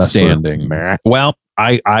favorite wrestler? Outstanding. Well,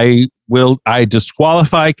 I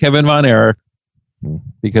disqualify Kevin Von Erich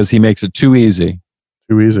because he makes it too easy.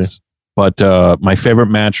 Too easy. But my favorite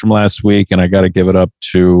match from last week, and I got to give it up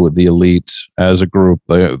to the Elite as a group,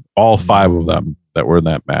 all 5 of them that were in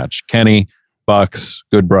that match. Kenny, Bucks,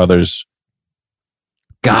 Good Brothers.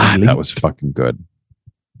 God, Elite. that was fucking good.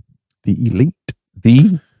 The Elite.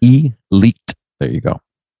 The Elite. There you go.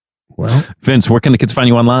 Well, Vince, where can the kids find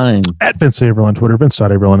you online? at Vince Averill on Twitter,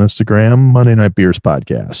 Vince.Averill on Instagram, Monday Night Beers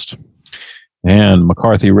Podcast. And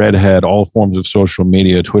McCarthy Redhead, all forms of social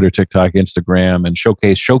media, Twitter, TikTok, Instagram, and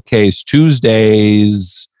Showcase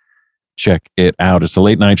Tuesdays. Check it out. It's a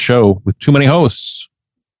late night show with too many hosts.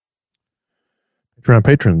 Patreon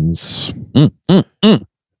patrons.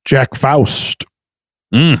 Jack Faust.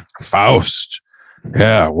 Faust.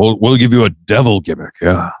 Yeah, we'll give you a devil gimmick.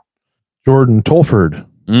 Yeah. Jordan Tolford.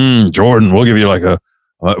 Jordan, we'll give you like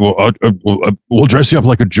we'll dress you up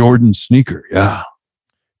like a Jordan sneaker. Yeah.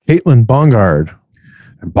 Caitlin Bongard.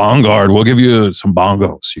 And Bongard, we'll give you some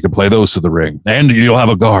bongos. You can play those to the ring. And you'll have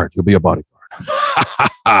a guard. You'll be a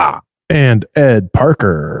bodyguard. And Ed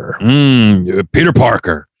Parker. Peter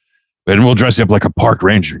Parker. And we'll dress you up like a park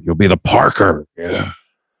ranger. You'll be the Parker. Yeah.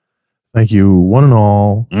 Thank you, one and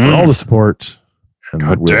all, for all the support. And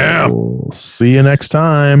God damn. we'll see you next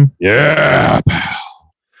time. Yeah.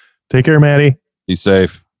 Take care, Maddie. Be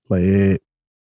safe. Play it.